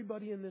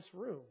everybody in this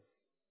room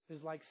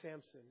is like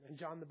Samson and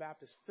John the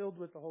Baptist, filled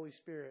with the Holy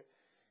Spirit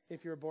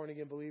if you're a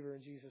born-again believer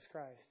in Jesus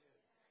Christ.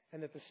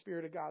 And that the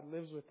Spirit of God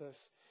lives with us.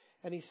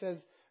 And He says,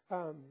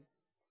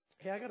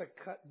 hey, I got to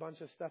cut a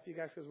bunch of stuff, you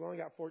guys, because we only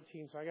got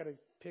 14, so I got to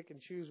pick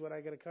and choose what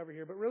I got to cover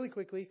here. But really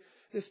quickly,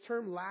 this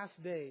term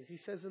last days, He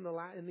says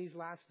in these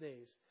last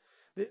days.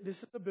 This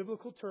is a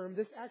biblical term.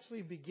 This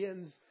actually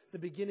begins the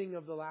beginning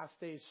of the last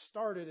days,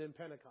 started in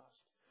Pentecost.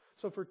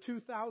 So for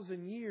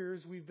 2,000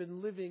 years, we've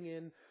been living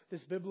in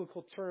this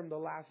biblical term, the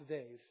last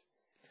days.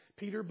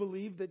 Peter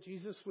believed that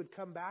Jesus would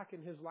come back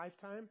in His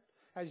lifetime,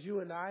 as you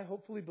and I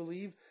hopefully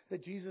believe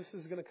that Jesus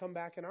is going to come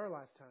back in our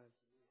lifetime.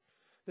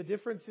 The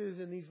difference is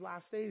in these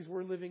last days,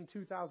 we're living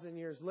 2,000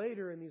 years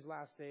later in these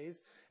last days,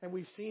 and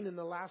we've seen in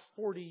the last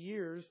 40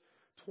 years,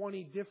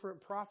 20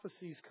 different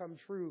prophecies come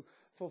true,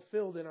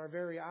 fulfilled in our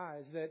very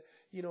eyes, that,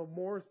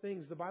 more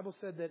things. The Bible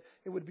said that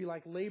it would be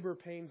like labor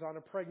pains on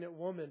a pregnant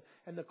woman,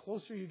 and the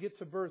closer you get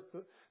to birth,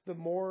 the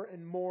more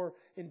and more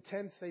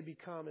intense they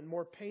become and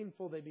more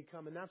painful they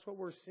become, and that's what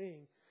we're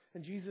seeing.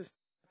 And Jesus,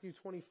 Matthew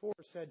 24,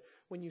 said,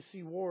 when you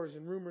see wars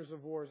and rumors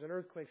of wars and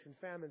earthquakes and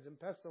famines and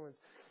pestilence,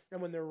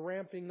 and when they're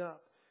ramping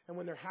up, and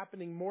when they're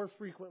happening more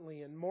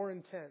frequently and more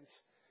intense,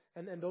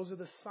 and those are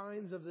the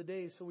signs of the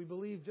days. So we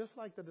believe, just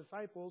like the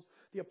disciples,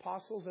 the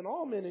apostles, and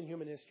all men in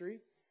human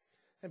history,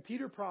 and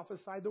Peter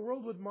prophesied, the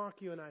world would mock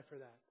you and I for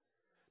that.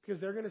 Because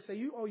they're going to say,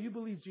 you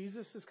believe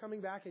Jesus is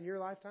coming back in your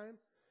lifetime?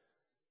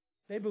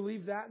 They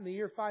believed that in the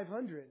year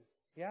 500.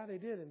 Yeah, they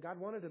did, and God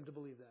wanted them to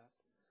believe that.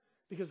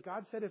 Because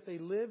God said if they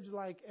lived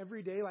like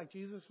every day like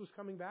Jesus was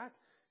coming back,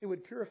 it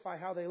would purify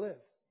how they live.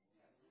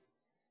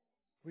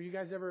 Were you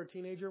guys ever a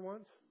teenager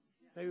once?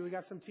 Maybe we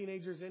got some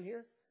teenagers in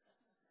here.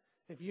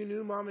 If you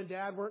knew mom and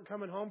dad weren't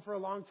coming home for a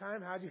long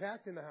time, how'd you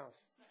act in the house?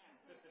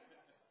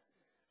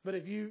 But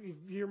if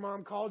your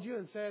mom called you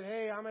and said,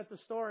 hey, I'm at the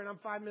store and I'm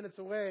 5 minutes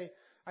away,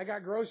 I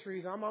got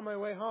groceries, I'm on my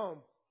way home,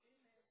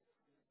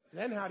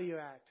 then how do you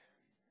act?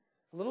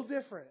 A little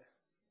different.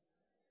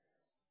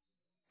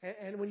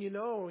 And when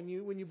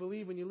you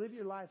believe, when you live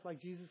your life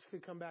like Jesus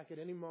could come back at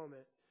any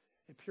moment,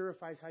 it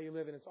purifies how you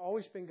live. And it's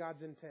always been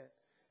God's intent.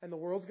 And the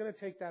world's going to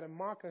take that and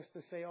mock us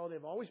to say, oh,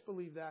 they've always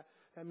believed that.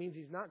 That means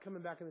He's not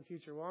coming back in the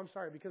future. Well, I'm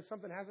sorry, because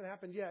something hasn't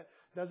happened yet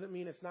doesn't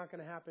mean it's not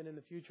going to happen in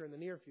the future, in the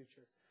near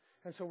future.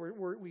 And so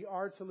we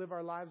are to live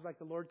our lives like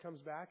the Lord comes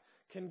back.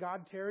 Can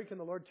God tarry? Can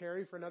the Lord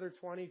tarry for another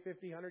 20,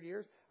 50, 100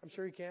 years? I'm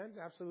sure He can,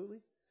 absolutely.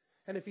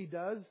 And if He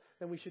does,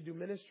 then we should do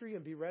ministry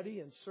and be ready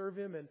and serve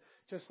Him. And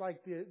just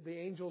like the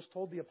angels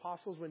told the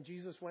apostles when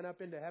Jesus went up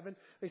into heaven,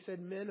 they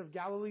said, men of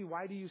Galilee,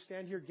 why do you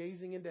stand here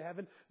gazing into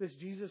heaven? This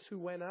Jesus who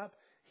went up,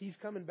 He's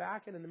coming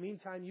back, and in the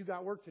meantime, you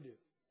got work to do.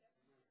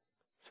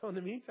 So in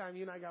the meantime,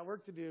 you and I got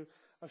work to do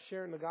of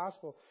sharing the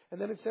gospel.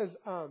 And then it says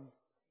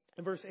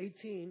in verse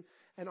 18,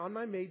 and on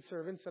my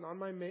maidservants and on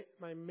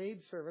my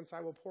maidservants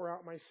I will pour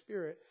out my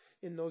Spirit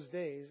in those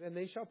days, and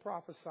they shall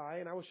prophesy,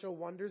 and I will show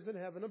wonders in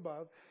heaven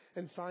above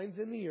and signs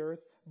in the earth,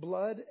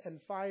 blood and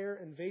fire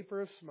and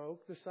vapor of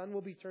smoke. The sun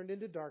will be turned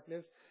into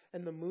darkness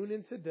and the moon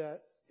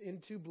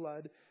into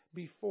blood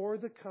before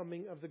the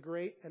coming of the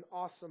great and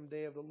awesome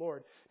day of the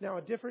Lord. Now,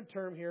 a different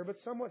term here, but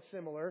somewhat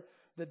similar,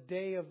 the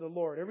day of the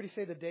Lord. Everybody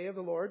say the day of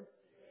the Lord.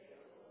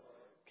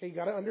 Okay, you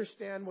got to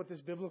understand what this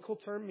biblical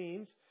term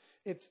means.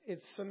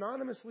 It's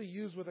synonymously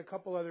used with a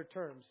couple other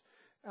terms.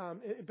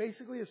 It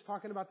basically is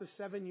talking about the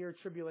 7-year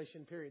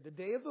tribulation period. The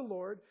day of the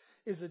Lord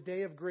is a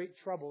day of great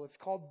trouble. It's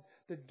called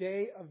the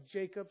day of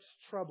Jacob's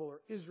trouble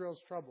or Israel's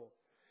trouble.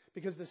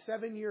 Because the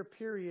 7-year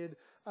period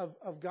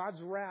of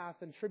God's wrath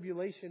and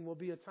tribulation will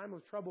be a time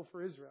of trouble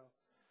for Israel.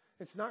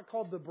 It's not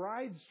called the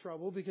bride's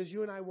trouble because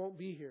you and I won't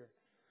be here.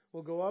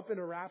 We'll go up in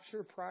a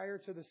rapture prior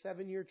to the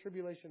 7-year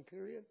tribulation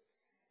period.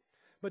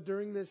 But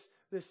during this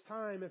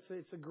time,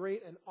 it's a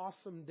great and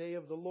awesome day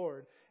of the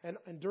Lord. And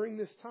during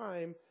this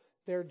time,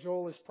 there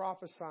Joel is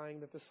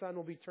prophesying that the sun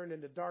will be turned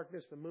into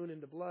darkness, the moon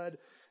into blood.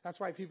 That's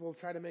why people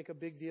try to make a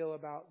big deal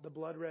about the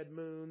blood red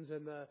moons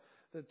and the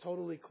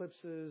total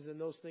eclipses and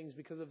those things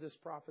because of this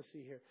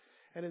prophecy here.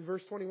 And in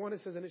verse 21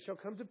 it says, "And it shall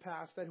come to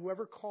pass that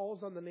whoever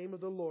calls on the name of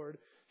the Lord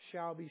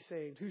shall be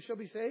saved." Who shall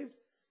be saved?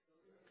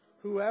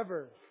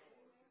 Whoever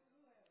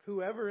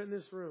in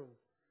this room.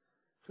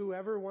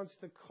 Whoever wants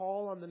to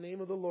call on the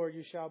name of the Lord,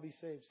 you shall be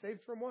saved.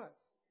 Saved from what?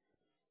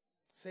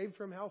 Saved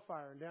from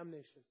hellfire and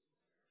damnation.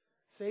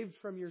 Saved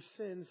from your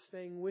sins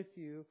staying with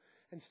you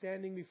and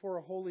standing before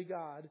a holy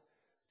God,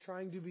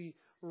 trying to be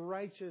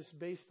righteous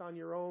based on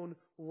your own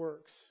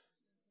works.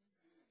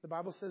 The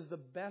Bible says the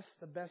best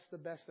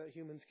that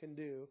humans can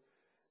do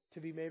to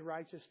be made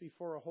righteous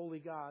before a holy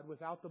God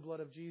without the blood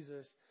of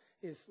Jesus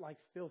is like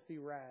filthy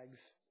rags.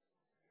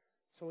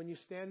 So when you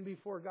stand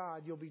before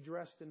God, you'll be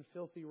dressed in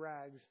filthy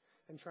rags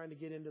and trying to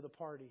get into the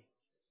party.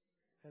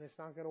 And it's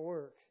not going to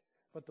work.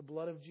 But the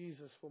blood of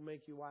Jesus will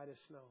make you white as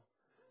snow.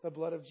 The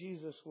blood of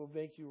Jesus will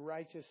make you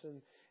righteous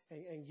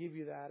and give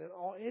you that. And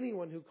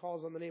anyone who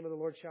calls on the name of the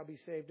Lord shall be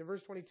saved. In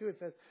verse 22 it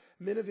says,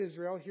 "Men of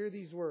Israel, hear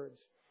these words."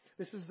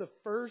 This is the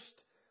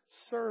first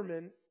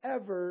sermon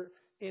ever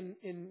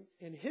in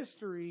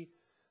history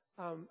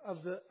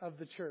of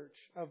the church,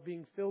 of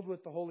being filled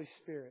with the Holy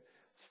Spirit.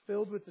 It's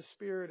filled with the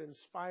Spirit,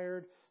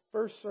 inspired.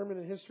 First sermon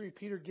in history,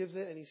 Peter gives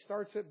it, and he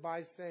starts it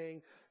by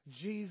saying,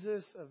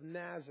 "Jesus of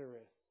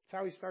Nazareth." That's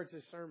how he starts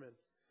his sermon.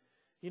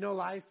 You know,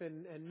 life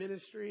and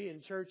ministry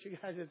and church, you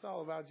guys, it's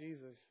all about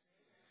Jesus.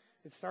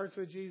 It starts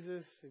with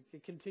Jesus.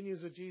 It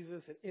continues with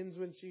Jesus. It ends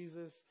with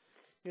Jesus.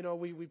 You know,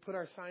 we put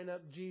our sign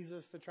up,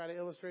 Jesus, to try to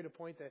illustrate a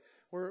point that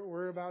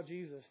we're about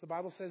Jesus. The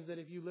Bible says that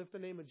if you lift the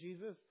name of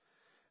Jesus,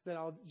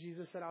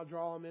 Jesus said, "I'll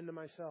draw him into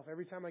myself."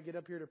 Every time I get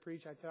up here to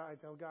preach, I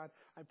tell God,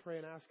 I pray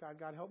and ask God,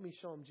 "God, help me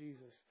show him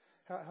Jesus.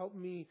 Help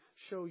me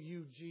show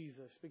you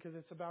Jesus," because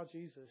it's about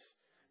Jesus.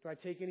 Do I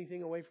take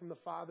anything away from the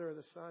Father or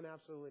the Son?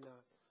 Absolutely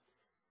not.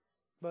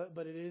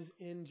 But it is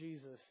in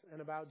Jesus and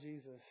about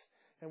Jesus.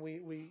 And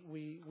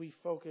we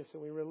focus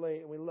and we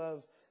relate and we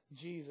love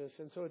Jesus.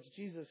 And so it's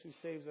Jesus who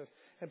saves us.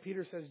 And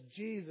Peter says,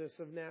 "Jesus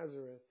of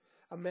Nazareth,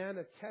 a man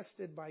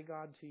attested by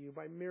God to you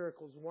by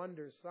miracles,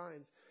 wonders,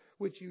 signs,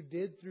 which you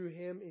did through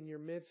him in your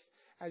midst,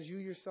 as you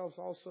yourselves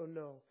also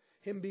know.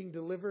 Him being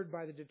delivered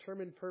by the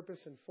determined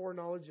purpose and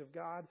foreknowledge of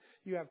God,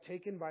 you have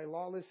taken by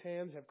lawless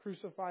hands, have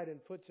crucified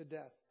and put to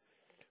death,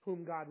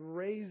 whom God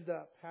raised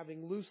up,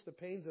 having loosed the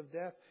pains of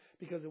death,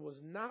 because it was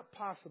not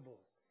possible,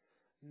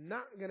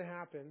 not going to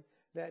happen,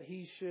 that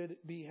he should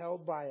be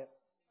held by it."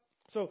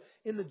 So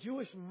in the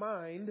Jewish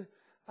mind,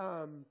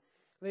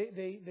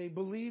 they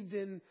believed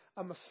in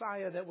a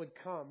Messiah that would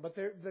come. But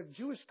the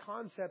Jewish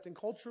concept and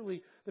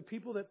culturally, the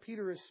people that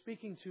Peter is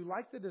speaking to,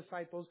 like the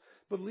disciples,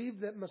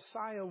 believed that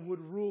Messiah would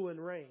rule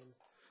and reign.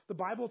 The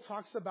Bible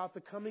talks about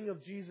the coming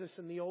of Jesus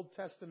in the Old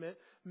Testament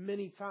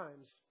many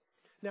times.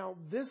 Now,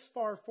 this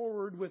far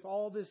forward with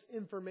all this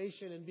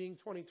information and being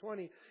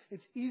 2020,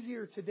 it's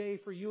easier today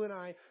for you and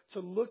I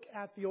to look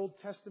at the Old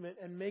Testament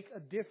and make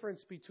a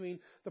difference between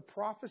the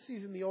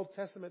prophecies in the Old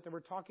Testament that we're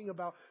talking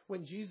about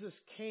when Jesus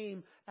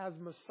came as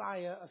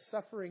Messiah, a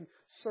suffering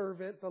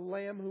servant, the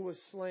Lamb who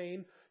was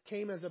slain,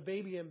 came as a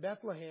baby in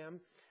Bethlehem,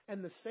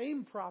 and the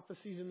same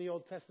prophecies in the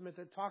Old Testament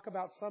that talk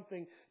about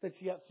something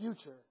that's yet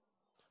future.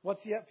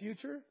 What's yet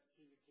future?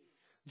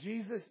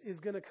 Jesus is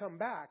going to come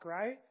back,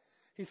 right?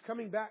 He's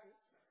coming back.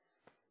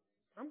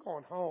 I'm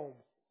going home.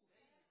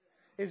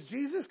 Is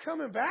Jesus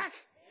coming back?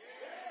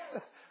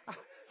 Yeah.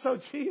 So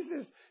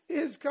Jesus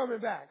is coming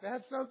back.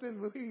 That's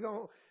something we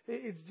don't,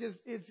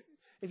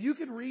 if you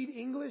can read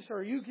English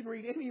or you can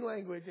read any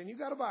language and you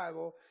got a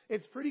Bible,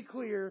 it's pretty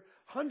clear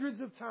hundreds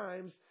of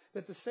times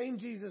that the same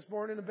Jesus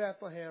born in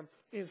Bethlehem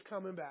is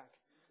coming back.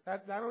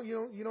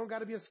 You don't got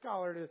to be a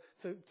scholar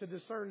to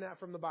discern that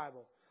from the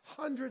Bible.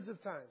 Hundreds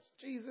of times.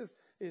 Jesus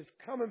is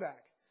coming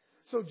back.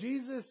 So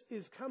Jesus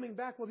is coming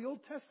back. Well, the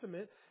Old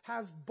Testament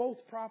has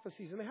both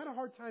prophecies, and they had a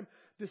hard time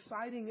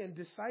deciding and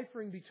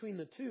deciphering between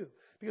the two,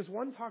 because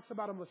one talks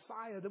about a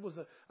Messiah that was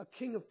a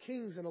King of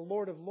Kings and a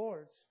Lord of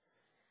Lords.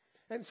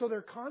 And so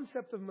their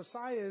concept of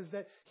Messiah is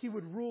that he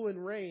would rule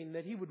and reign,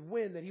 that he would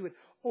win, that he would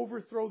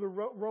overthrow the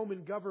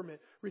Roman government,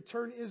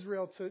 return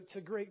Israel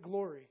to great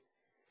glory.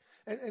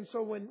 And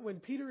so when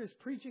Peter is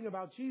preaching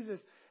about Jesus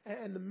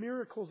and the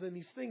miracles and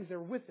these things, they're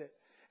with it.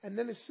 And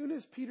then as soon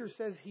as Peter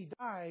says he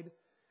died,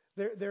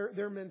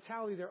 their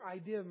mentality, their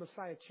idea of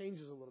Messiah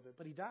changes a little bit.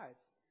 But he died.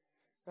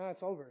 Now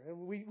it's over.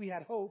 We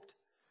had hoped.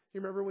 You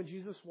remember when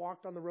Jesus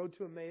walked on the road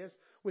to Emmaus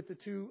with the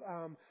two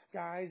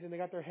guys, and they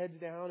got their heads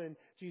down, and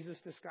Jesus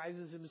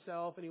disguises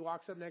himself, and he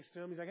walks up next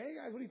to him. He's like, hey,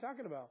 guys, what are you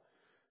talking about?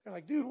 They're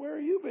like, dude, where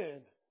have you been?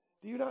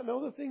 Do you not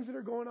know the things that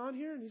are going on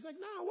here? And he's like,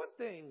 no, what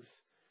things?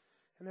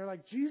 And they're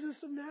like, Jesus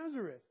of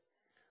Nazareth.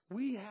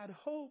 We had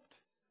hoped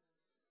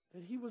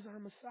that he was our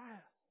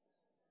Messiah.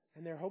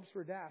 And their hopes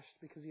were dashed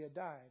because he had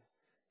died.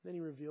 Then he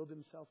revealed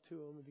himself to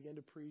them and began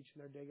to preach,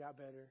 and their day got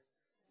better.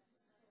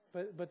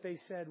 But they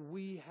said,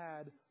 we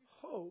had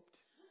hoped.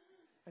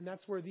 And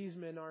that's where these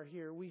men are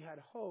here. We had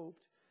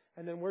hoped.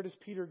 And then where does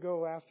Peter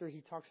go after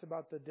he talks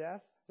about the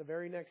death? The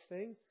very next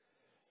thing?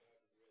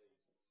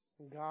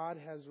 God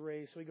has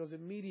raised. So he goes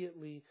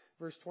immediately,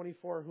 verse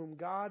 24, whom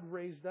God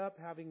raised up,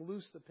 having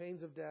loosed the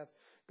pains of death,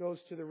 goes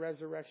to the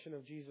resurrection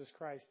of Jesus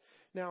Christ.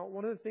 Now,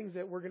 one of the things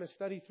that we're going to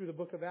study through the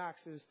book of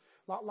Acts is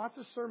lots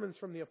of sermons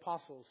from the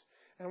apostles.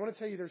 And I want to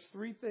tell you there's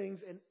three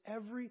things in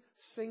every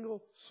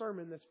single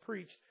sermon that's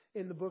preached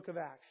in the book of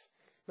Acts.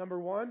 Number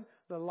one,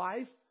 the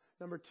life.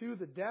 Number two,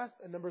 the death.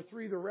 And number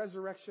three, the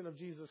resurrection of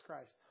Jesus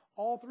Christ.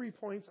 All 3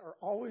 points are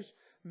always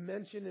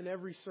mentioned in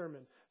every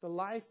sermon. The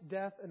life,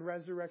 death, and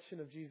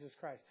resurrection of Jesus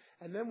Christ.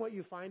 And then what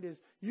you find is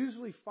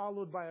usually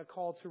followed by a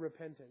call to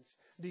repentance.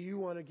 Do you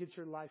want to get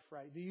your life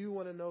right? Do you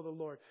want to know the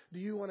Lord? Do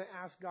you want to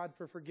ask God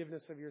for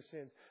forgiveness of your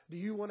sins? Do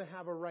you want to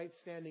have a right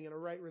standing and a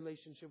right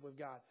relationship with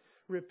God?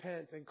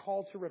 Repent and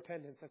call to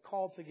repentance, a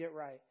call to get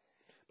right.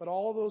 But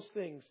all those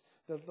things,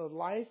 the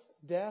life,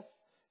 death,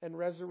 and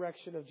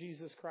resurrection of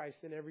Jesus Christ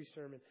in every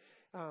sermon.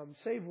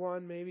 Save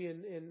one, maybe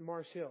in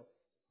Mars Hill.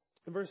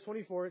 In verse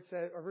 24, it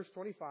says, or verse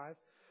 25,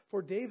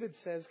 for David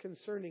says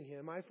concerning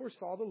him, I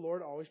foresaw the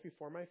Lord always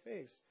before my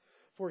face.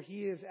 For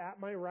he is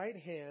at my right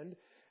hand,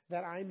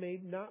 that I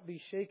may not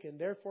be shaken.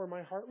 Therefore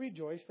my heart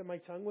rejoiced, and my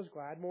tongue was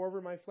glad. Moreover,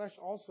 my flesh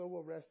also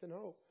will rest in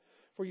hope.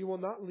 For you will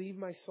not leave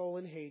my soul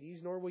in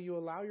Hades, nor will you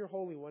allow your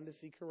Holy One to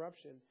see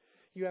corruption.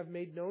 You have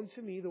made known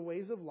to me the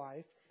ways of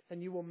life,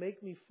 and you will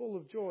make me full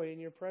of joy in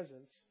your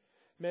presence.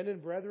 Men and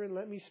brethren,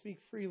 let me speak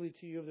freely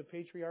to you of the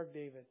patriarch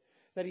David,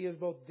 that he is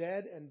both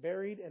dead and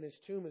buried, and his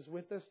tomb is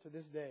with us to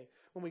this day.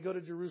 When we go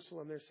to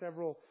Jerusalem, there's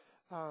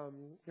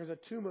a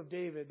tomb of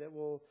David that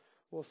we'll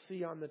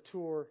see on the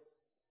tour.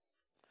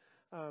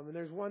 And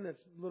there's one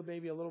that's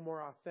maybe a little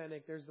more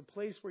authentic. There's the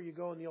place where you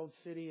go in the old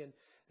city, and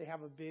they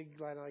have a big,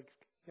 like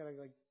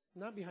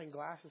not behind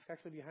glass, it's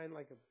actually behind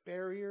like a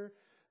barrier,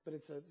 but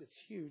it's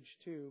huge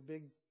too.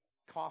 Big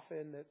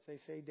coffin that they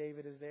say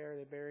David is there,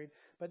 they buried.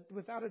 But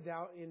without a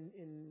doubt,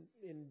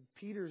 in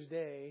Peter's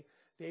day,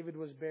 David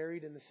was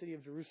buried in the city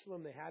of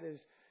Jerusalem. They had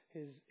his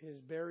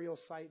burial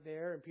site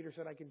there, and Peter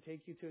said, I can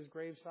take you to his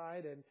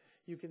graveside, and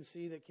you can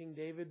see that King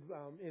David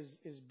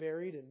is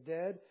buried and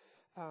dead.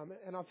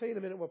 And I'll tell you in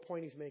a minute what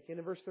point he's making.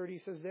 In verse 30, he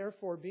says,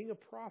 therefore, being a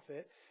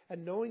prophet,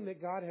 and knowing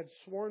that God had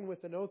sworn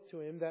with an oath to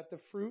him that the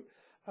fruit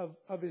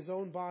of his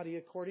own body,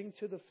 according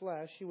to the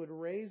flesh, he would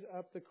raise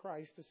up the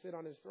Christ to sit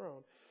on his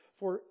throne.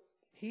 For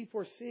he,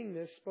 foreseeing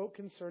this, spoke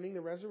concerning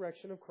the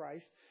resurrection of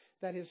Christ,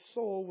 that his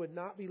soul would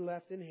not be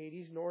left in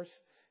Hades, nor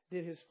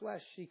did his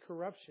flesh see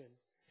corruption.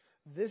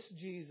 This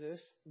Jesus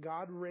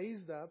God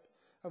raised up,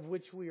 of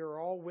which we are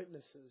all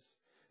witnesses.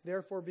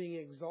 Therefore, being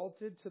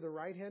exalted to the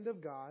right hand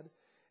of God,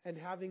 and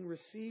having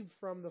received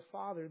from the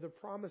Father the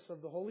promise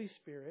of the Holy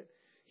Spirit,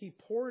 he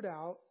poured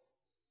out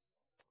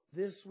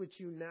this which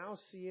you now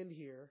see and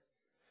hear.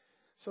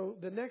 So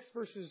the next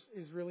verse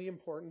is really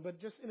important,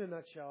 but just in a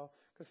nutshell,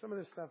 because some of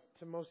this stuff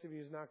to most of you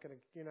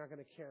you're not going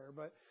to care.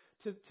 But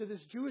to this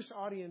Jewish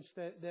audience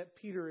that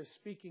Peter is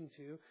speaking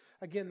to,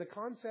 again, the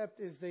concept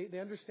is they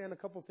understand a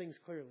couple things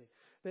clearly.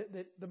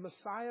 That the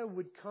Messiah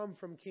would come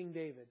from King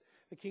David.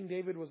 The King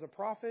David was a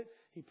prophet.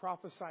 He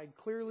prophesied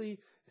clearly.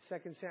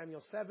 2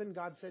 Samuel 7,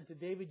 God said to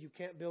David, you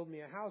can't build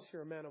me a house.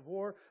 You're a man of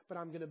war, but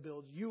I'm going to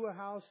build you a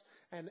house,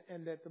 and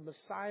that the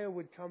Messiah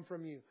would come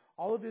from you.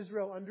 All of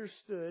Israel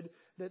understood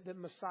that the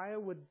Messiah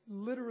would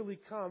literally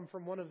come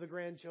from one of the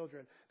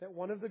grandchildren. That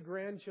one of the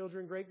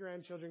grandchildren,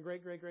 great-grandchildren,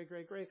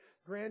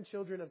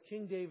 great-great-great-great-grandchildren of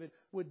King David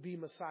would be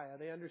Messiah.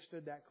 They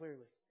understood that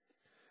clearly.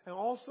 And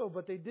also,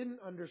 but they didn't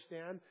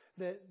understand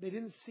that they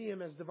didn't see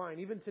him as divine.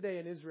 Even today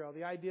in Israel,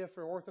 the idea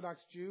for an Orthodox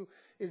Jew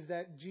is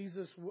that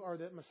Jesus or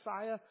that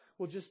Messiah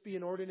will just be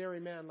an ordinary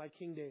man like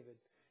King David.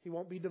 He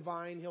won't be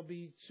divine. He'll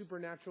be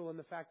supernatural in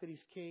the fact that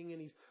he's king and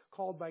he's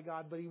called by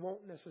God, but he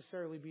won't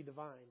necessarily be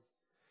divine.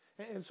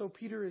 And so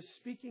Peter is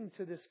speaking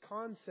to this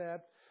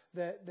concept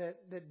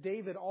that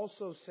David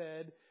also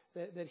said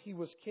that he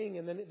was king,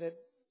 and then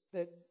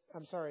that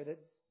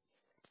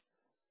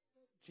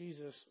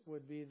Jesus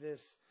would be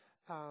this.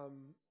 Oh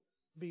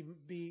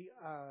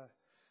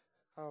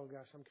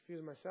gosh, I'm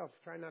confusing myself.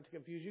 Trying not to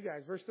confuse you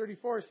guys. Verse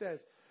 34 says,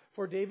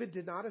 for David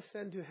did not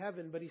ascend to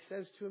heaven, but he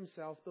says to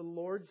himself, the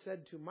Lord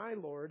said to my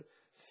Lord,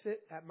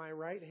 sit at my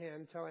right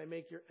hand till I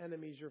make your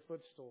enemies your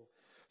footstool.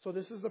 So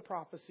this is the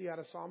prophecy out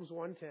of Psalms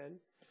 110.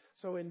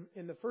 So in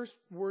the first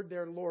word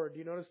there, Lord, do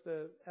you notice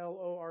the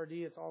Lord?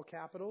 It's all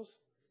capitals.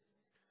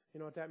 You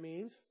know what that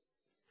means?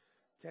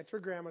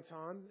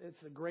 Tetragrammaton. It's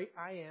the great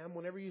I am.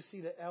 Whenever you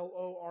see the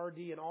Lord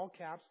in all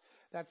caps,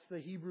 that's the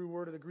Hebrew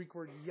word or the Greek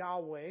word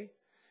Yahweh.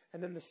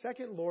 And then the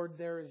second Lord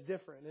there is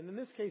different. And in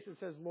this case, it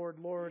says Lord,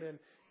 Lord. And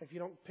if you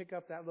don't pick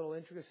up that little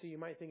intricacy, you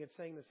might think it's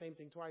saying the same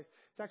thing twice.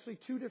 It's actually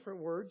two different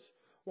words.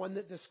 One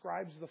that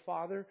describes the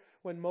Father.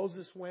 When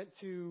Moses went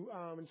to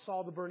and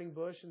saw the burning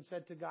bush and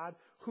said to God,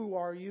 who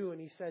are you?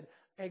 And he said,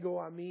 Ego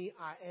Ami,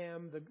 I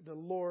am the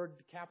Lord,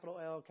 capital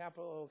L,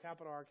 capital O,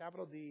 capital R,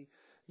 capital D,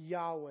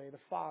 Yahweh, the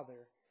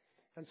Father.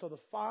 And so the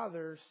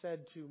Father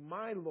said to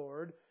my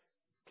Lord,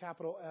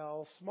 capital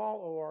L,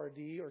 small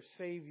O-R-D, or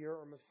Savior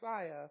or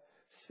Messiah,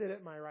 sit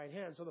at my right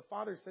hand. So the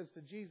Father says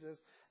to Jesus,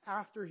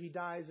 after he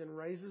dies and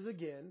rises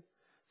again,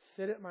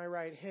 sit at my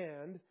right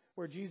hand,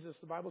 where Jesus,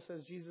 the Bible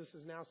says Jesus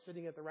is now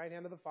sitting at the right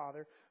hand of the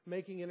Father,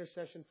 making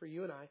intercession for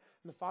you and I.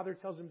 And the Father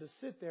tells him to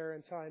sit there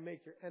until I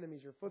make your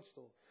enemies your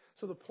footstool.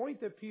 So the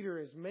point that Peter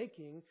is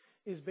making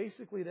is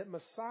basically that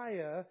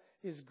Messiah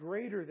is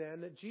greater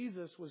than, that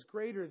Jesus was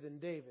greater than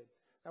David.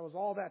 That was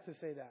all that to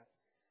say that.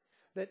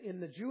 That in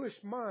the Jewish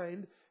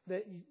mind,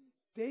 that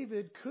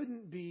David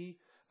couldn't be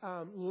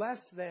less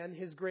than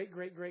his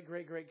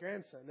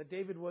great-great-great-great-great-grandson. That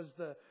David was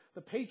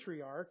the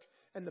patriarch,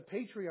 and the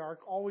patriarch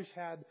always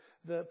had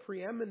the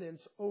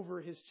preeminence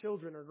over his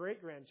children or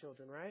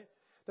great-grandchildren, right?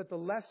 That the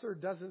lesser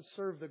doesn't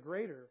serve the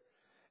greater.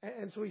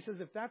 And so he says,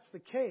 if that's the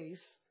case,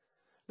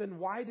 then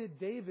why did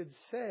David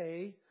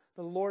say,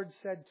 the Lord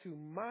said to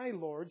my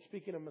Lord,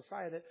 speaking of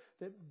Messiah,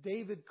 that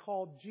David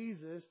called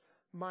Jesus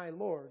my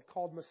Lord,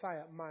 called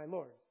Messiah my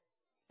Lord?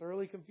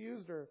 Thoroughly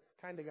confused or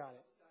kind of got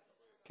it?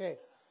 Okay.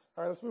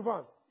 All right, let's move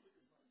on.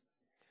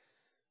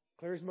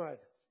 Clear as mud.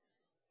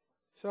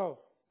 So,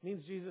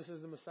 means Jesus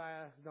is the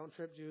Messiah. Don't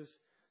trip, Jews.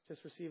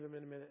 Just receive him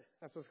in a minute.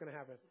 That's what's going to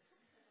happen.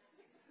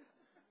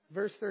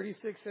 Verse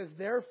 36 says,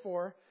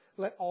 therefore,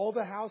 let all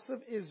the house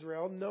of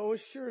Israel know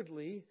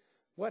assuredly.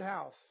 What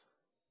house?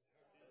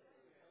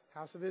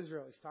 House of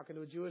Israel. He's talking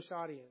to a Jewish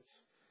audience.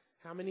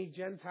 How many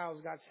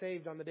Gentiles got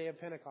saved on the day of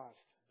Pentecost?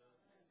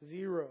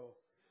 0.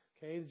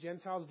 Okay, the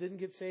Gentiles didn't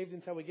get saved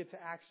until we get to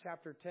Acts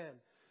chapter 10.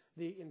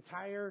 The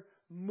entire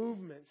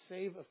movement,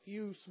 save a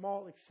few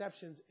small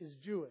exceptions, is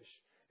Jewish.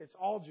 It's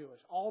all Jewish.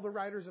 All the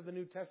writers of the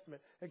New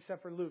Testament,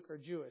 except for Luke, are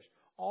Jewish.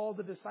 All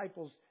the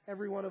disciples,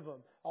 every one of them,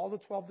 all the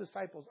 12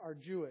 disciples are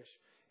Jewish.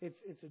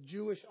 It's a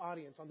Jewish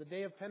audience. On the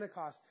day of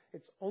Pentecost,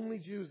 it's only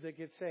Jews that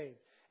get saved.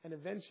 And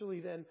eventually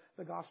then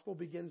the gospel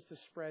begins to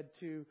spread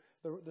to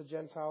the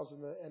Gentiles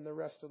and the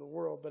rest of the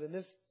world. But in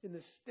this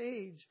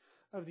stage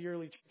of the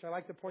early church, I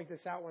like to point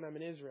this out when I'm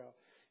in Israel.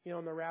 You know,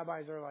 and the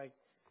rabbis are like,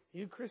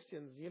 you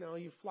Christians, you know,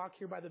 you flock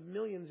here by the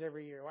millions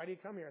every year. Why do you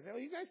come here? I say, oh,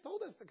 you guys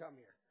told us to come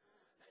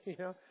here.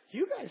 You know,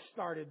 you guys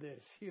started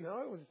this. You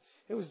know,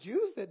 it was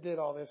Jews that did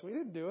all this. We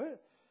didn't do it.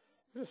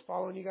 We're just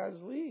following you guys'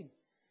 lead.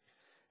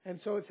 And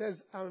so it says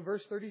in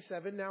verse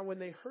 37, now when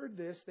they heard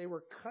this, they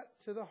were cut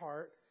to the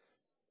heart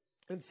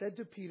and said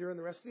to Peter and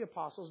the rest of the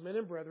apostles, men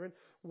and brethren,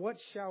 what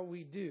shall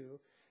we do?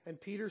 And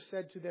Peter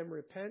said to them,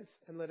 repent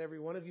and let every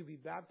one of you be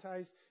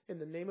baptized in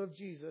the name of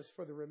Jesus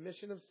for the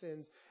remission of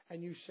sins,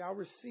 and you shall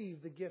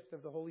receive the gift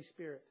of the Holy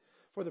Spirit.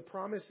 For the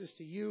promise is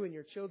to you and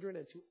your children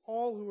and to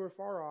all who are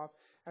far off,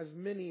 as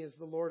many as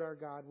the Lord our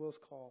God will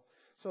call.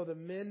 So the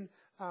men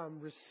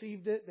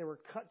received it. They were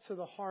cut to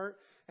the heart.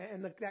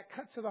 And that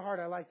cut to the heart,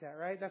 I like that,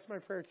 right? That's my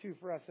prayer too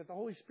for us, that the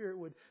Holy Spirit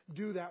would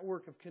do that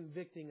work of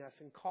convicting us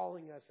and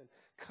calling us and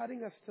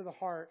cutting us to the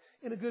heart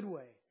in a good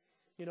way.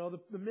 You know,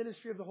 the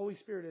ministry of the Holy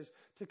Spirit is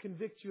to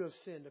convict you of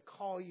sin, to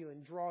call you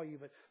and draw you,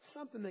 but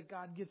something that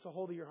God gets a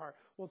hold of your heart.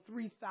 Well,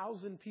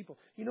 3,000 people.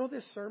 You know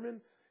this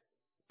sermon?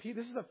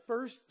 This is the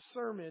first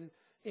sermon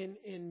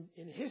in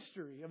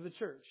history of the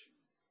church.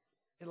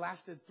 It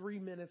lasted 3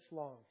 minutes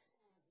long.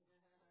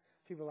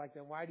 People are like,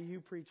 then why do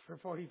you preach for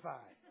 45?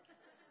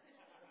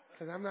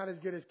 Because I'm not as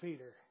good as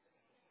Peter.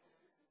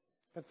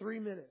 But 3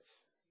 minutes.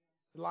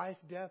 Life,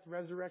 death,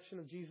 resurrection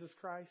of Jesus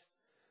Christ.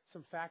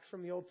 Some facts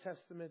from the Old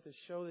Testament that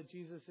show that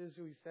Jesus is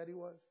who he said he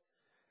was.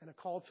 And a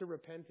call to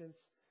repentance.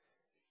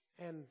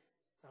 And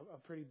a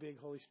pretty big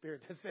Holy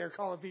Spirit that's there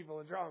calling people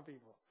and drawing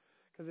people.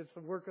 Because it's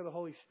the work of the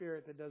Holy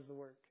Spirit that does the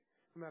work.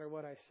 No matter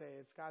what I say,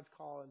 it's God's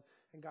call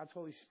and God's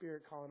Holy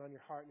Spirit calling on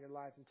your heart and your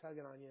life and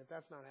tugging on you. If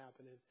that's not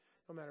happening,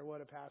 no matter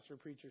what a pastor or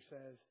preacher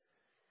says,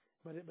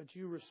 but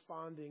you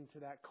responding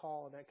to that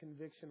call and that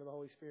conviction of the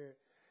Holy Spirit.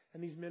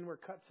 And these men were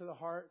cut to the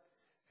heart,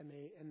 and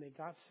they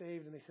got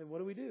saved, and they said, what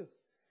do we do?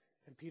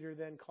 And Peter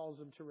then calls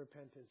them to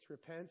repentance.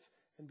 Repent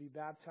and be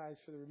baptized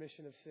for the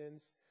remission of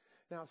sins.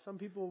 Now, some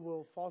people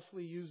will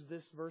falsely use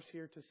this verse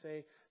here to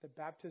say that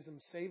baptism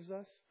saves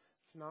us.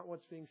 It's not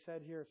what's being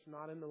said here. It's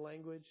not in the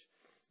language.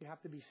 You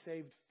have to be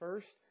saved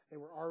first. They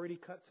were already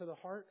cut to the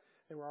heart.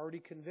 They were already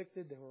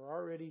convicted. They were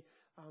already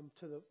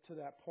to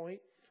that point.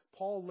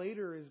 Paul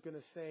later is going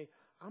to say,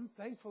 I'm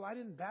thankful I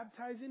didn't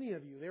baptize any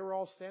of you. They were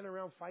all standing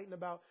around fighting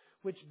about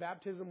which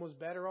baptism was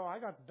better. Oh, I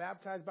got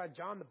baptized by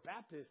John the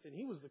Baptist, and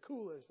he was the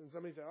coolest. And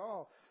somebody said,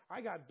 oh,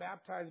 I got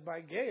baptized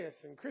by Gaius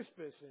and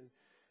Crispus. And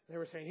they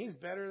were saying he's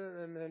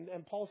better than,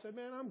 and Paul said,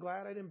 man, I'm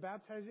glad I didn't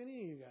baptize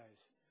any of you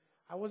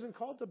guys. I wasn't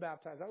called to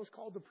baptize. I was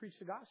called to preach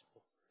the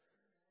gospel.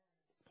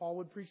 Paul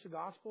would preach the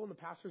gospel, and the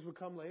pastors would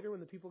come later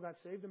when the people got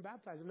saved and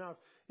baptize them. Now,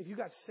 if you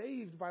got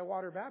saved by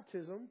water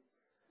baptism,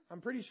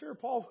 I'm pretty sure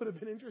Paul would have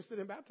been interested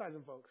in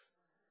baptizing folks.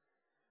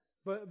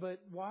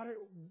 But water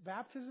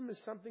baptism is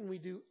something we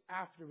do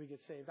after we get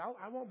saved.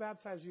 I won't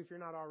baptize you if you're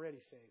not already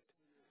saved.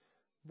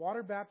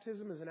 Water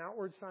baptism is an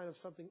outward sign of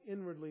something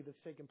inwardly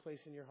that's taken place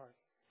in your heart.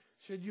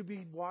 Should you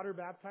be water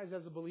baptized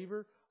as a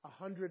believer?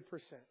 100%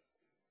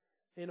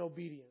 in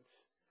obedience.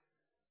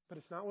 But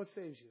it's not what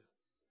saves you.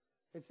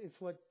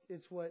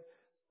 It's what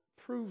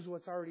proves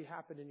what's already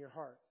happened in your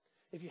heart.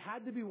 If you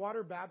had to be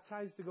water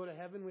baptized to go to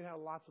heaven, we'd have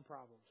lots of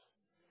problems.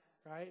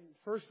 Right?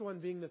 First one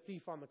being the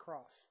thief on the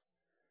cross.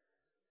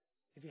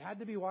 If you had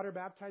to be water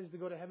baptized to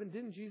go to heaven,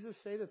 didn't Jesus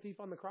say the thief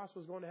on the cross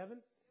was going to heaven?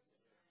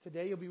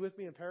 Today you'll be with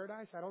me in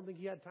paradise. I don't think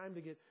he had time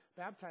to get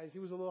baptized. He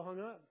was a little hung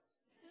up.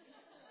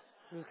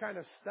 He was kind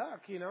of stuck,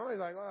 you know. He's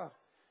like, oh,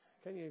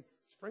 can you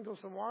sprinkle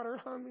some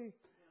water on me?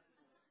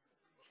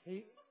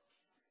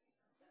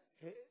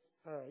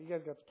 All right, you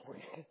guys got the point.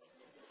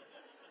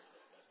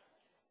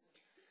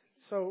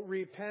 So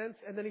repent,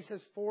 and then he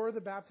says for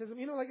the baptism.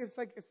 You know,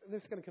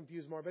 this is going to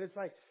confuse more, but it's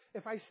like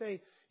if I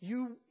say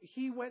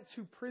he went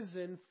to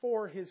prison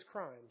for his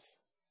crimes.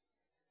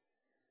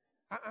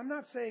 I'm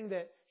not saying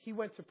that he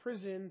went to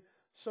prison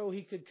so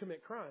he could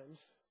commit crimes.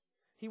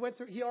 He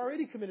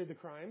already committed the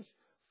crimes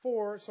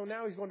so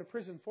now he's going to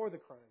prison for the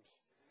crimes.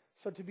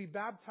 So to be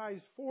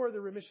baptized for the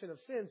remission of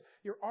sins,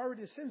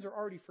 sins are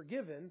already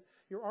forgiven.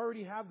 You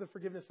already have the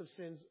forgiveness of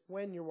sins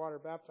when you're water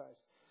baptized.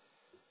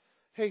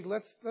 Hey,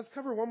 let's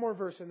cover one more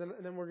verse, and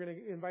then we're going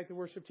to invite the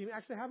worship team.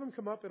 Actually, have them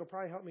come up. It'll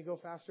probably help me go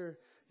faster.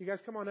 You guys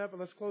come on up, and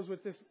let's close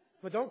with this.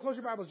 But don't close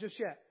your Bibles just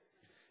yet.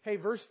 Hey,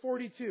 verse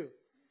 42.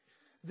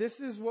 This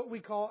is what we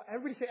call,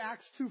 everybody say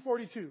Acts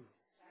 2:42.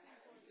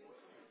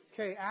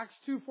 Okay, Acts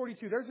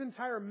 2:42. There's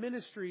entire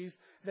ministries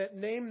that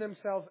name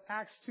themselves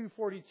Acts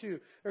 2:42.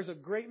 There's a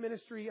great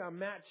ministry,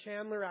 Matt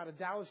Chandler out of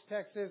Dallas,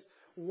 Texas.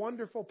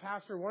 Wonderful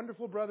pastor,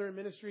 wonderful brother in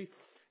ministry.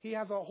 He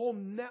has a whole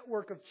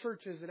network of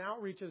churches and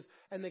outreaches,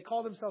 and they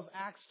call themselves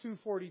Acts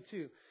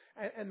 2:42.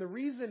 And the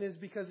reason is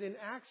because in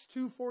Acts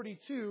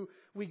 2:42,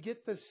 we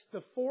get the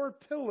 4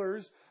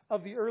 pillars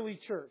of the early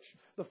church.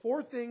 The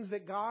 4 things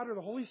that God or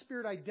the Holy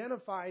Spirit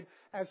identified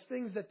as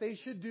things that they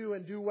should do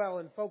and do well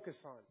and focus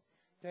on.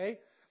 Okay?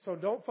 So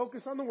don't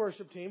focus on the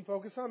worship team.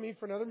 Focus on me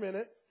for another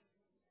minute.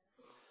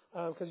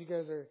 Because you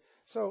guys are...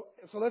 So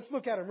let's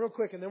look at them real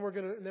quick, and then we're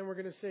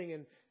gonna sing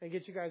and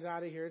get you guys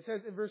out of here. It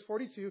says in verse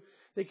 42,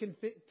 they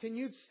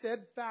continued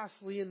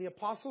steadfastly in the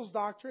apostles'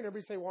 doctrine.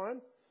 Everybody say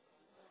 1.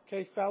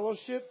 Okay,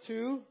 fellowship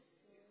 2.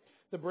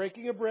 The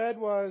breaking of bread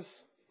was,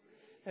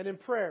 and in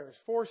prayers.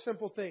 4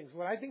 simple things.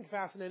 What I think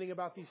fascinating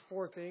about these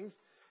 4 things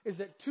is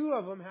that 2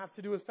 of them have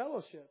to do with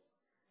fellowship.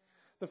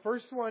 The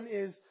first one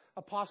is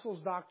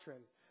apostles'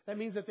 doctrine. That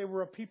means that they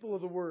were a people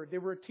of the Word. They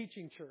were a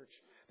teaching church.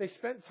 They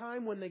spent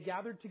time when they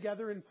gathered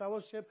together in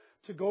fellowship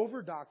to go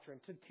over doctrine,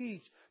 to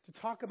teach,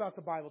 to talk about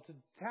the Bible, to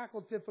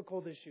tackle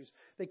difficult issues.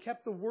 They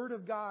kept the Word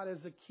of God as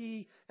the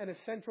key and a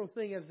central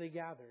thing as they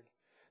gathered.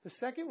 The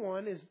second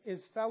one is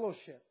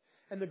fellowship.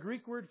 And the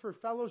Greek word for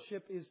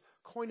fellowship is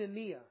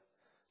koinonia.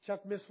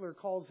 Chuck Missler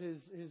calls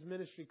his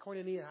ministry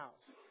Koinonia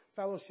House,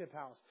 Fellowship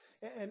House.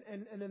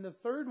 And then the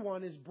third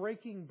one is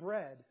breaking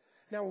bread.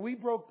 Now, we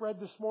broke bread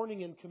this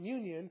morning in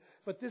communion,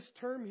 but this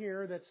term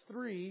here, that's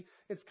 3,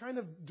 it's kind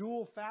of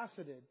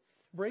dual-faceted.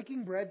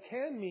 Breaking bread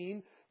can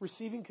mean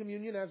receiving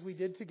communion as we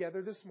did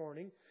together this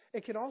morning.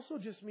 It can also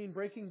just mean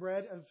breaking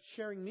bread of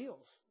sharing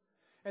meals.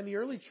 And the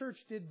early church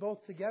did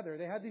both together.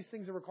 They had these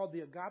things that were called the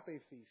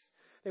agape feast.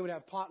 They would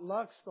have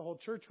potlucks. The whole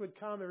church would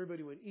come.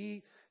 Everybody would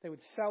eat. They would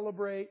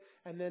celebrate.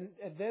 And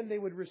then they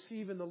would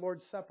receive in the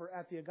Lord's Supper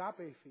at the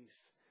agape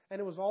feast.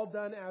 And it was all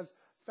done as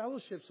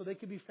fellowship so they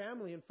could be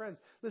family and friends.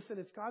 Listen,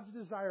 it's God's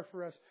desire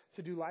for us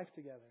to do life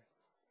together.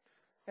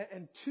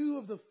 And 2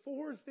 of the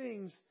 4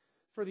 things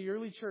for the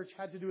early church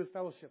had to do with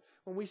fellowship.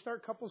 When we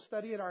start couple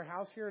study at our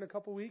house here in a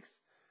couple weeks,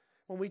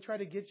 when we try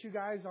to get you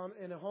guys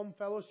in a home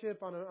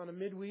fellowship on a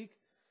midweek,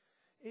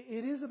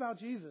 it is about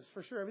Jesus,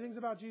 for sure. Everything's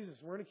about Jesus.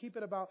 We're going to keep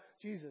it about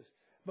Jesus.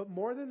 But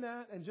more than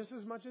that, and just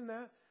as much in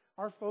that,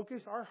 our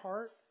focus, our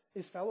heart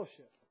is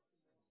fellowship.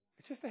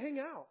 It's just to hang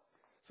out.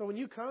 So when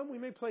you come, we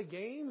may play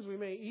games, we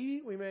may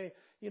eat, we may,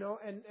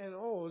 and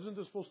isn't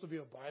this supposed to be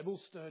a Bible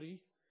study?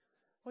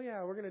 Well,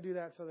 yeah, we're going to do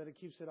that so that it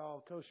keeps it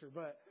all kosher.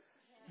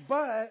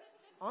 But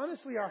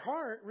honestly, our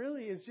heart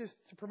really is just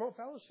to promote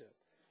fellowship.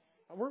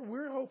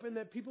 We're hoping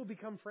that people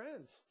become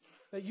friends,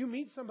 that you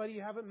meet somebody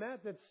you haven't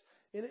met that's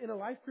in a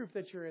life group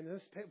that you're in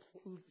this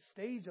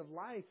stage of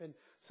life, and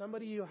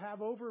somebody you'll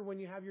have over when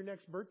you have your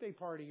next birthday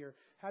party or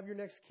have your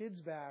next kids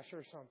bash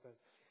or something.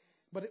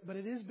 But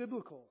it is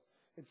biblical.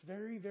 It's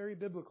very, very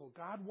biblical.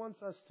 God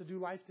wants us to do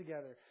life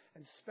together.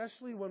 And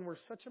especially when we're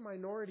such a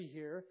minority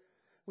here,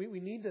 we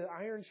need to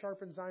iron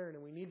sharpens iron,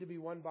 and we need to be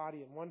one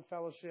body and one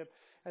fellowship.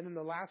 And then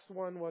the last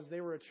one was they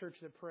were a church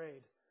that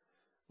prayed.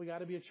 We got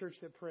to be a church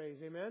that prays.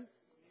 Amen?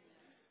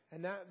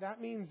 And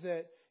that means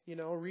that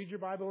read your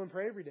Bible and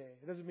pray every day.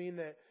 It doesn't mean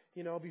that,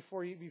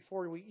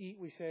 before we eat,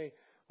 we say,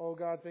 oh,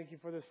 God, thank you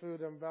for this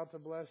food I'm about to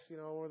bless,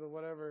 or the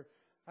whatever.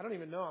 I don't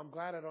even know. I'm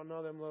glad I don't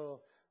know them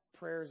little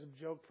prayers,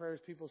 joke prayers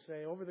people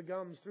say, over the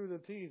gums, through the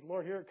teeth,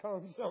 Lord, here it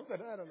comes, something.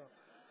 I don't know.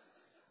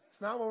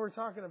 It's not what we're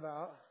talking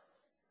about.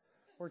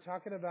 We're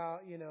talking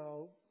about,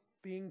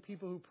 being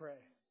people who pray,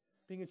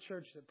 being a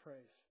church that prays,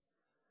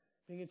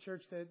 being a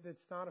church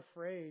that's not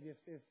afraid if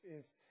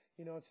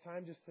it's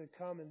time just to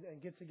come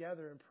and get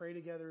together and pray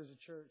together as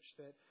a church.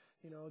 That,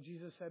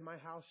 Jesus said, my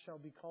house shall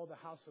be called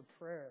a house of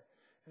prayer.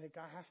 And it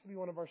has to be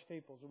one of our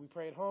staples. We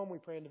pray at home, we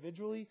pray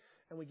individually,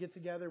 and we get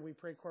together and we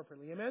pray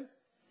corporately. Amen?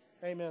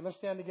 Amen. Let's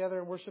stand together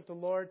and worship the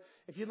Lord.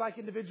 If you'd like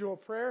individual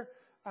prayer,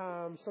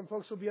 some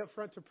folks will be up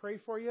front to pray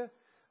for you.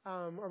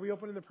 Are we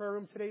open in the prayer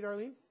room today,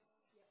 Darlene?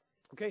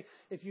 Okay.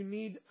 If you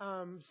need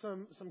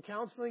some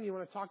counseling, you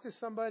want to talk to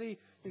somebody,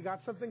 you got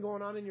something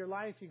going on in your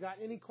life, you got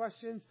any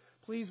questions,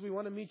 please, we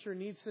want to meet your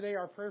needs today.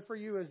 Our prayer for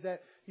you is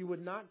that you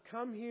would not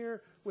come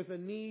here with a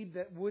need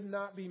that would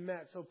not be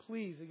met. So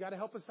please, you got to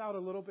help us out a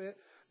little bit.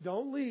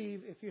 Don't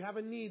leave if you have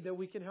a need that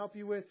we can help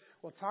you with.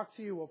 We'll talk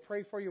to you. We'll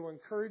pray for you. We'll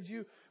encourage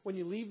you. When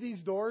you leave these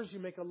doors, you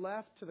make a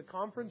left to the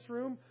conference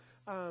room.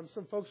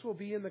 Some folks will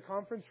be in the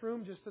conference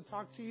room just to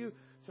talk to you,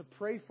 to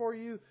pray for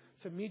you,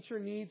 to meet your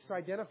needs, to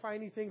identify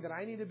anything that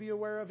I need to be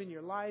aware of in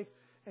your life.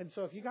 And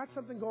so if you got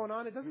something going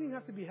on, it doesn't even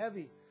have to be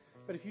heavy.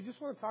 But if you just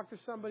want to talk to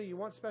somebody, you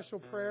want special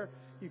prayer,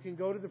 you can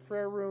go to the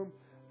prayer room.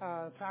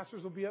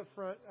 Pastors will be up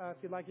front if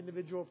you'd like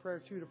individual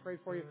prayer too to pray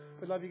for you.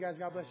 We love you guys.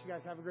 God bless you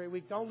guys. Have a great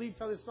week. Don't leave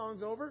till this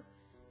song's over.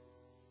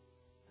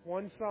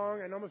 One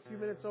song. I know I'm a few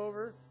minutes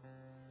over.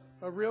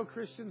 But real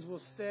Christians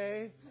will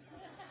stay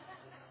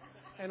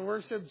and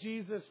worship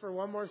Jesus for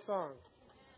one more song.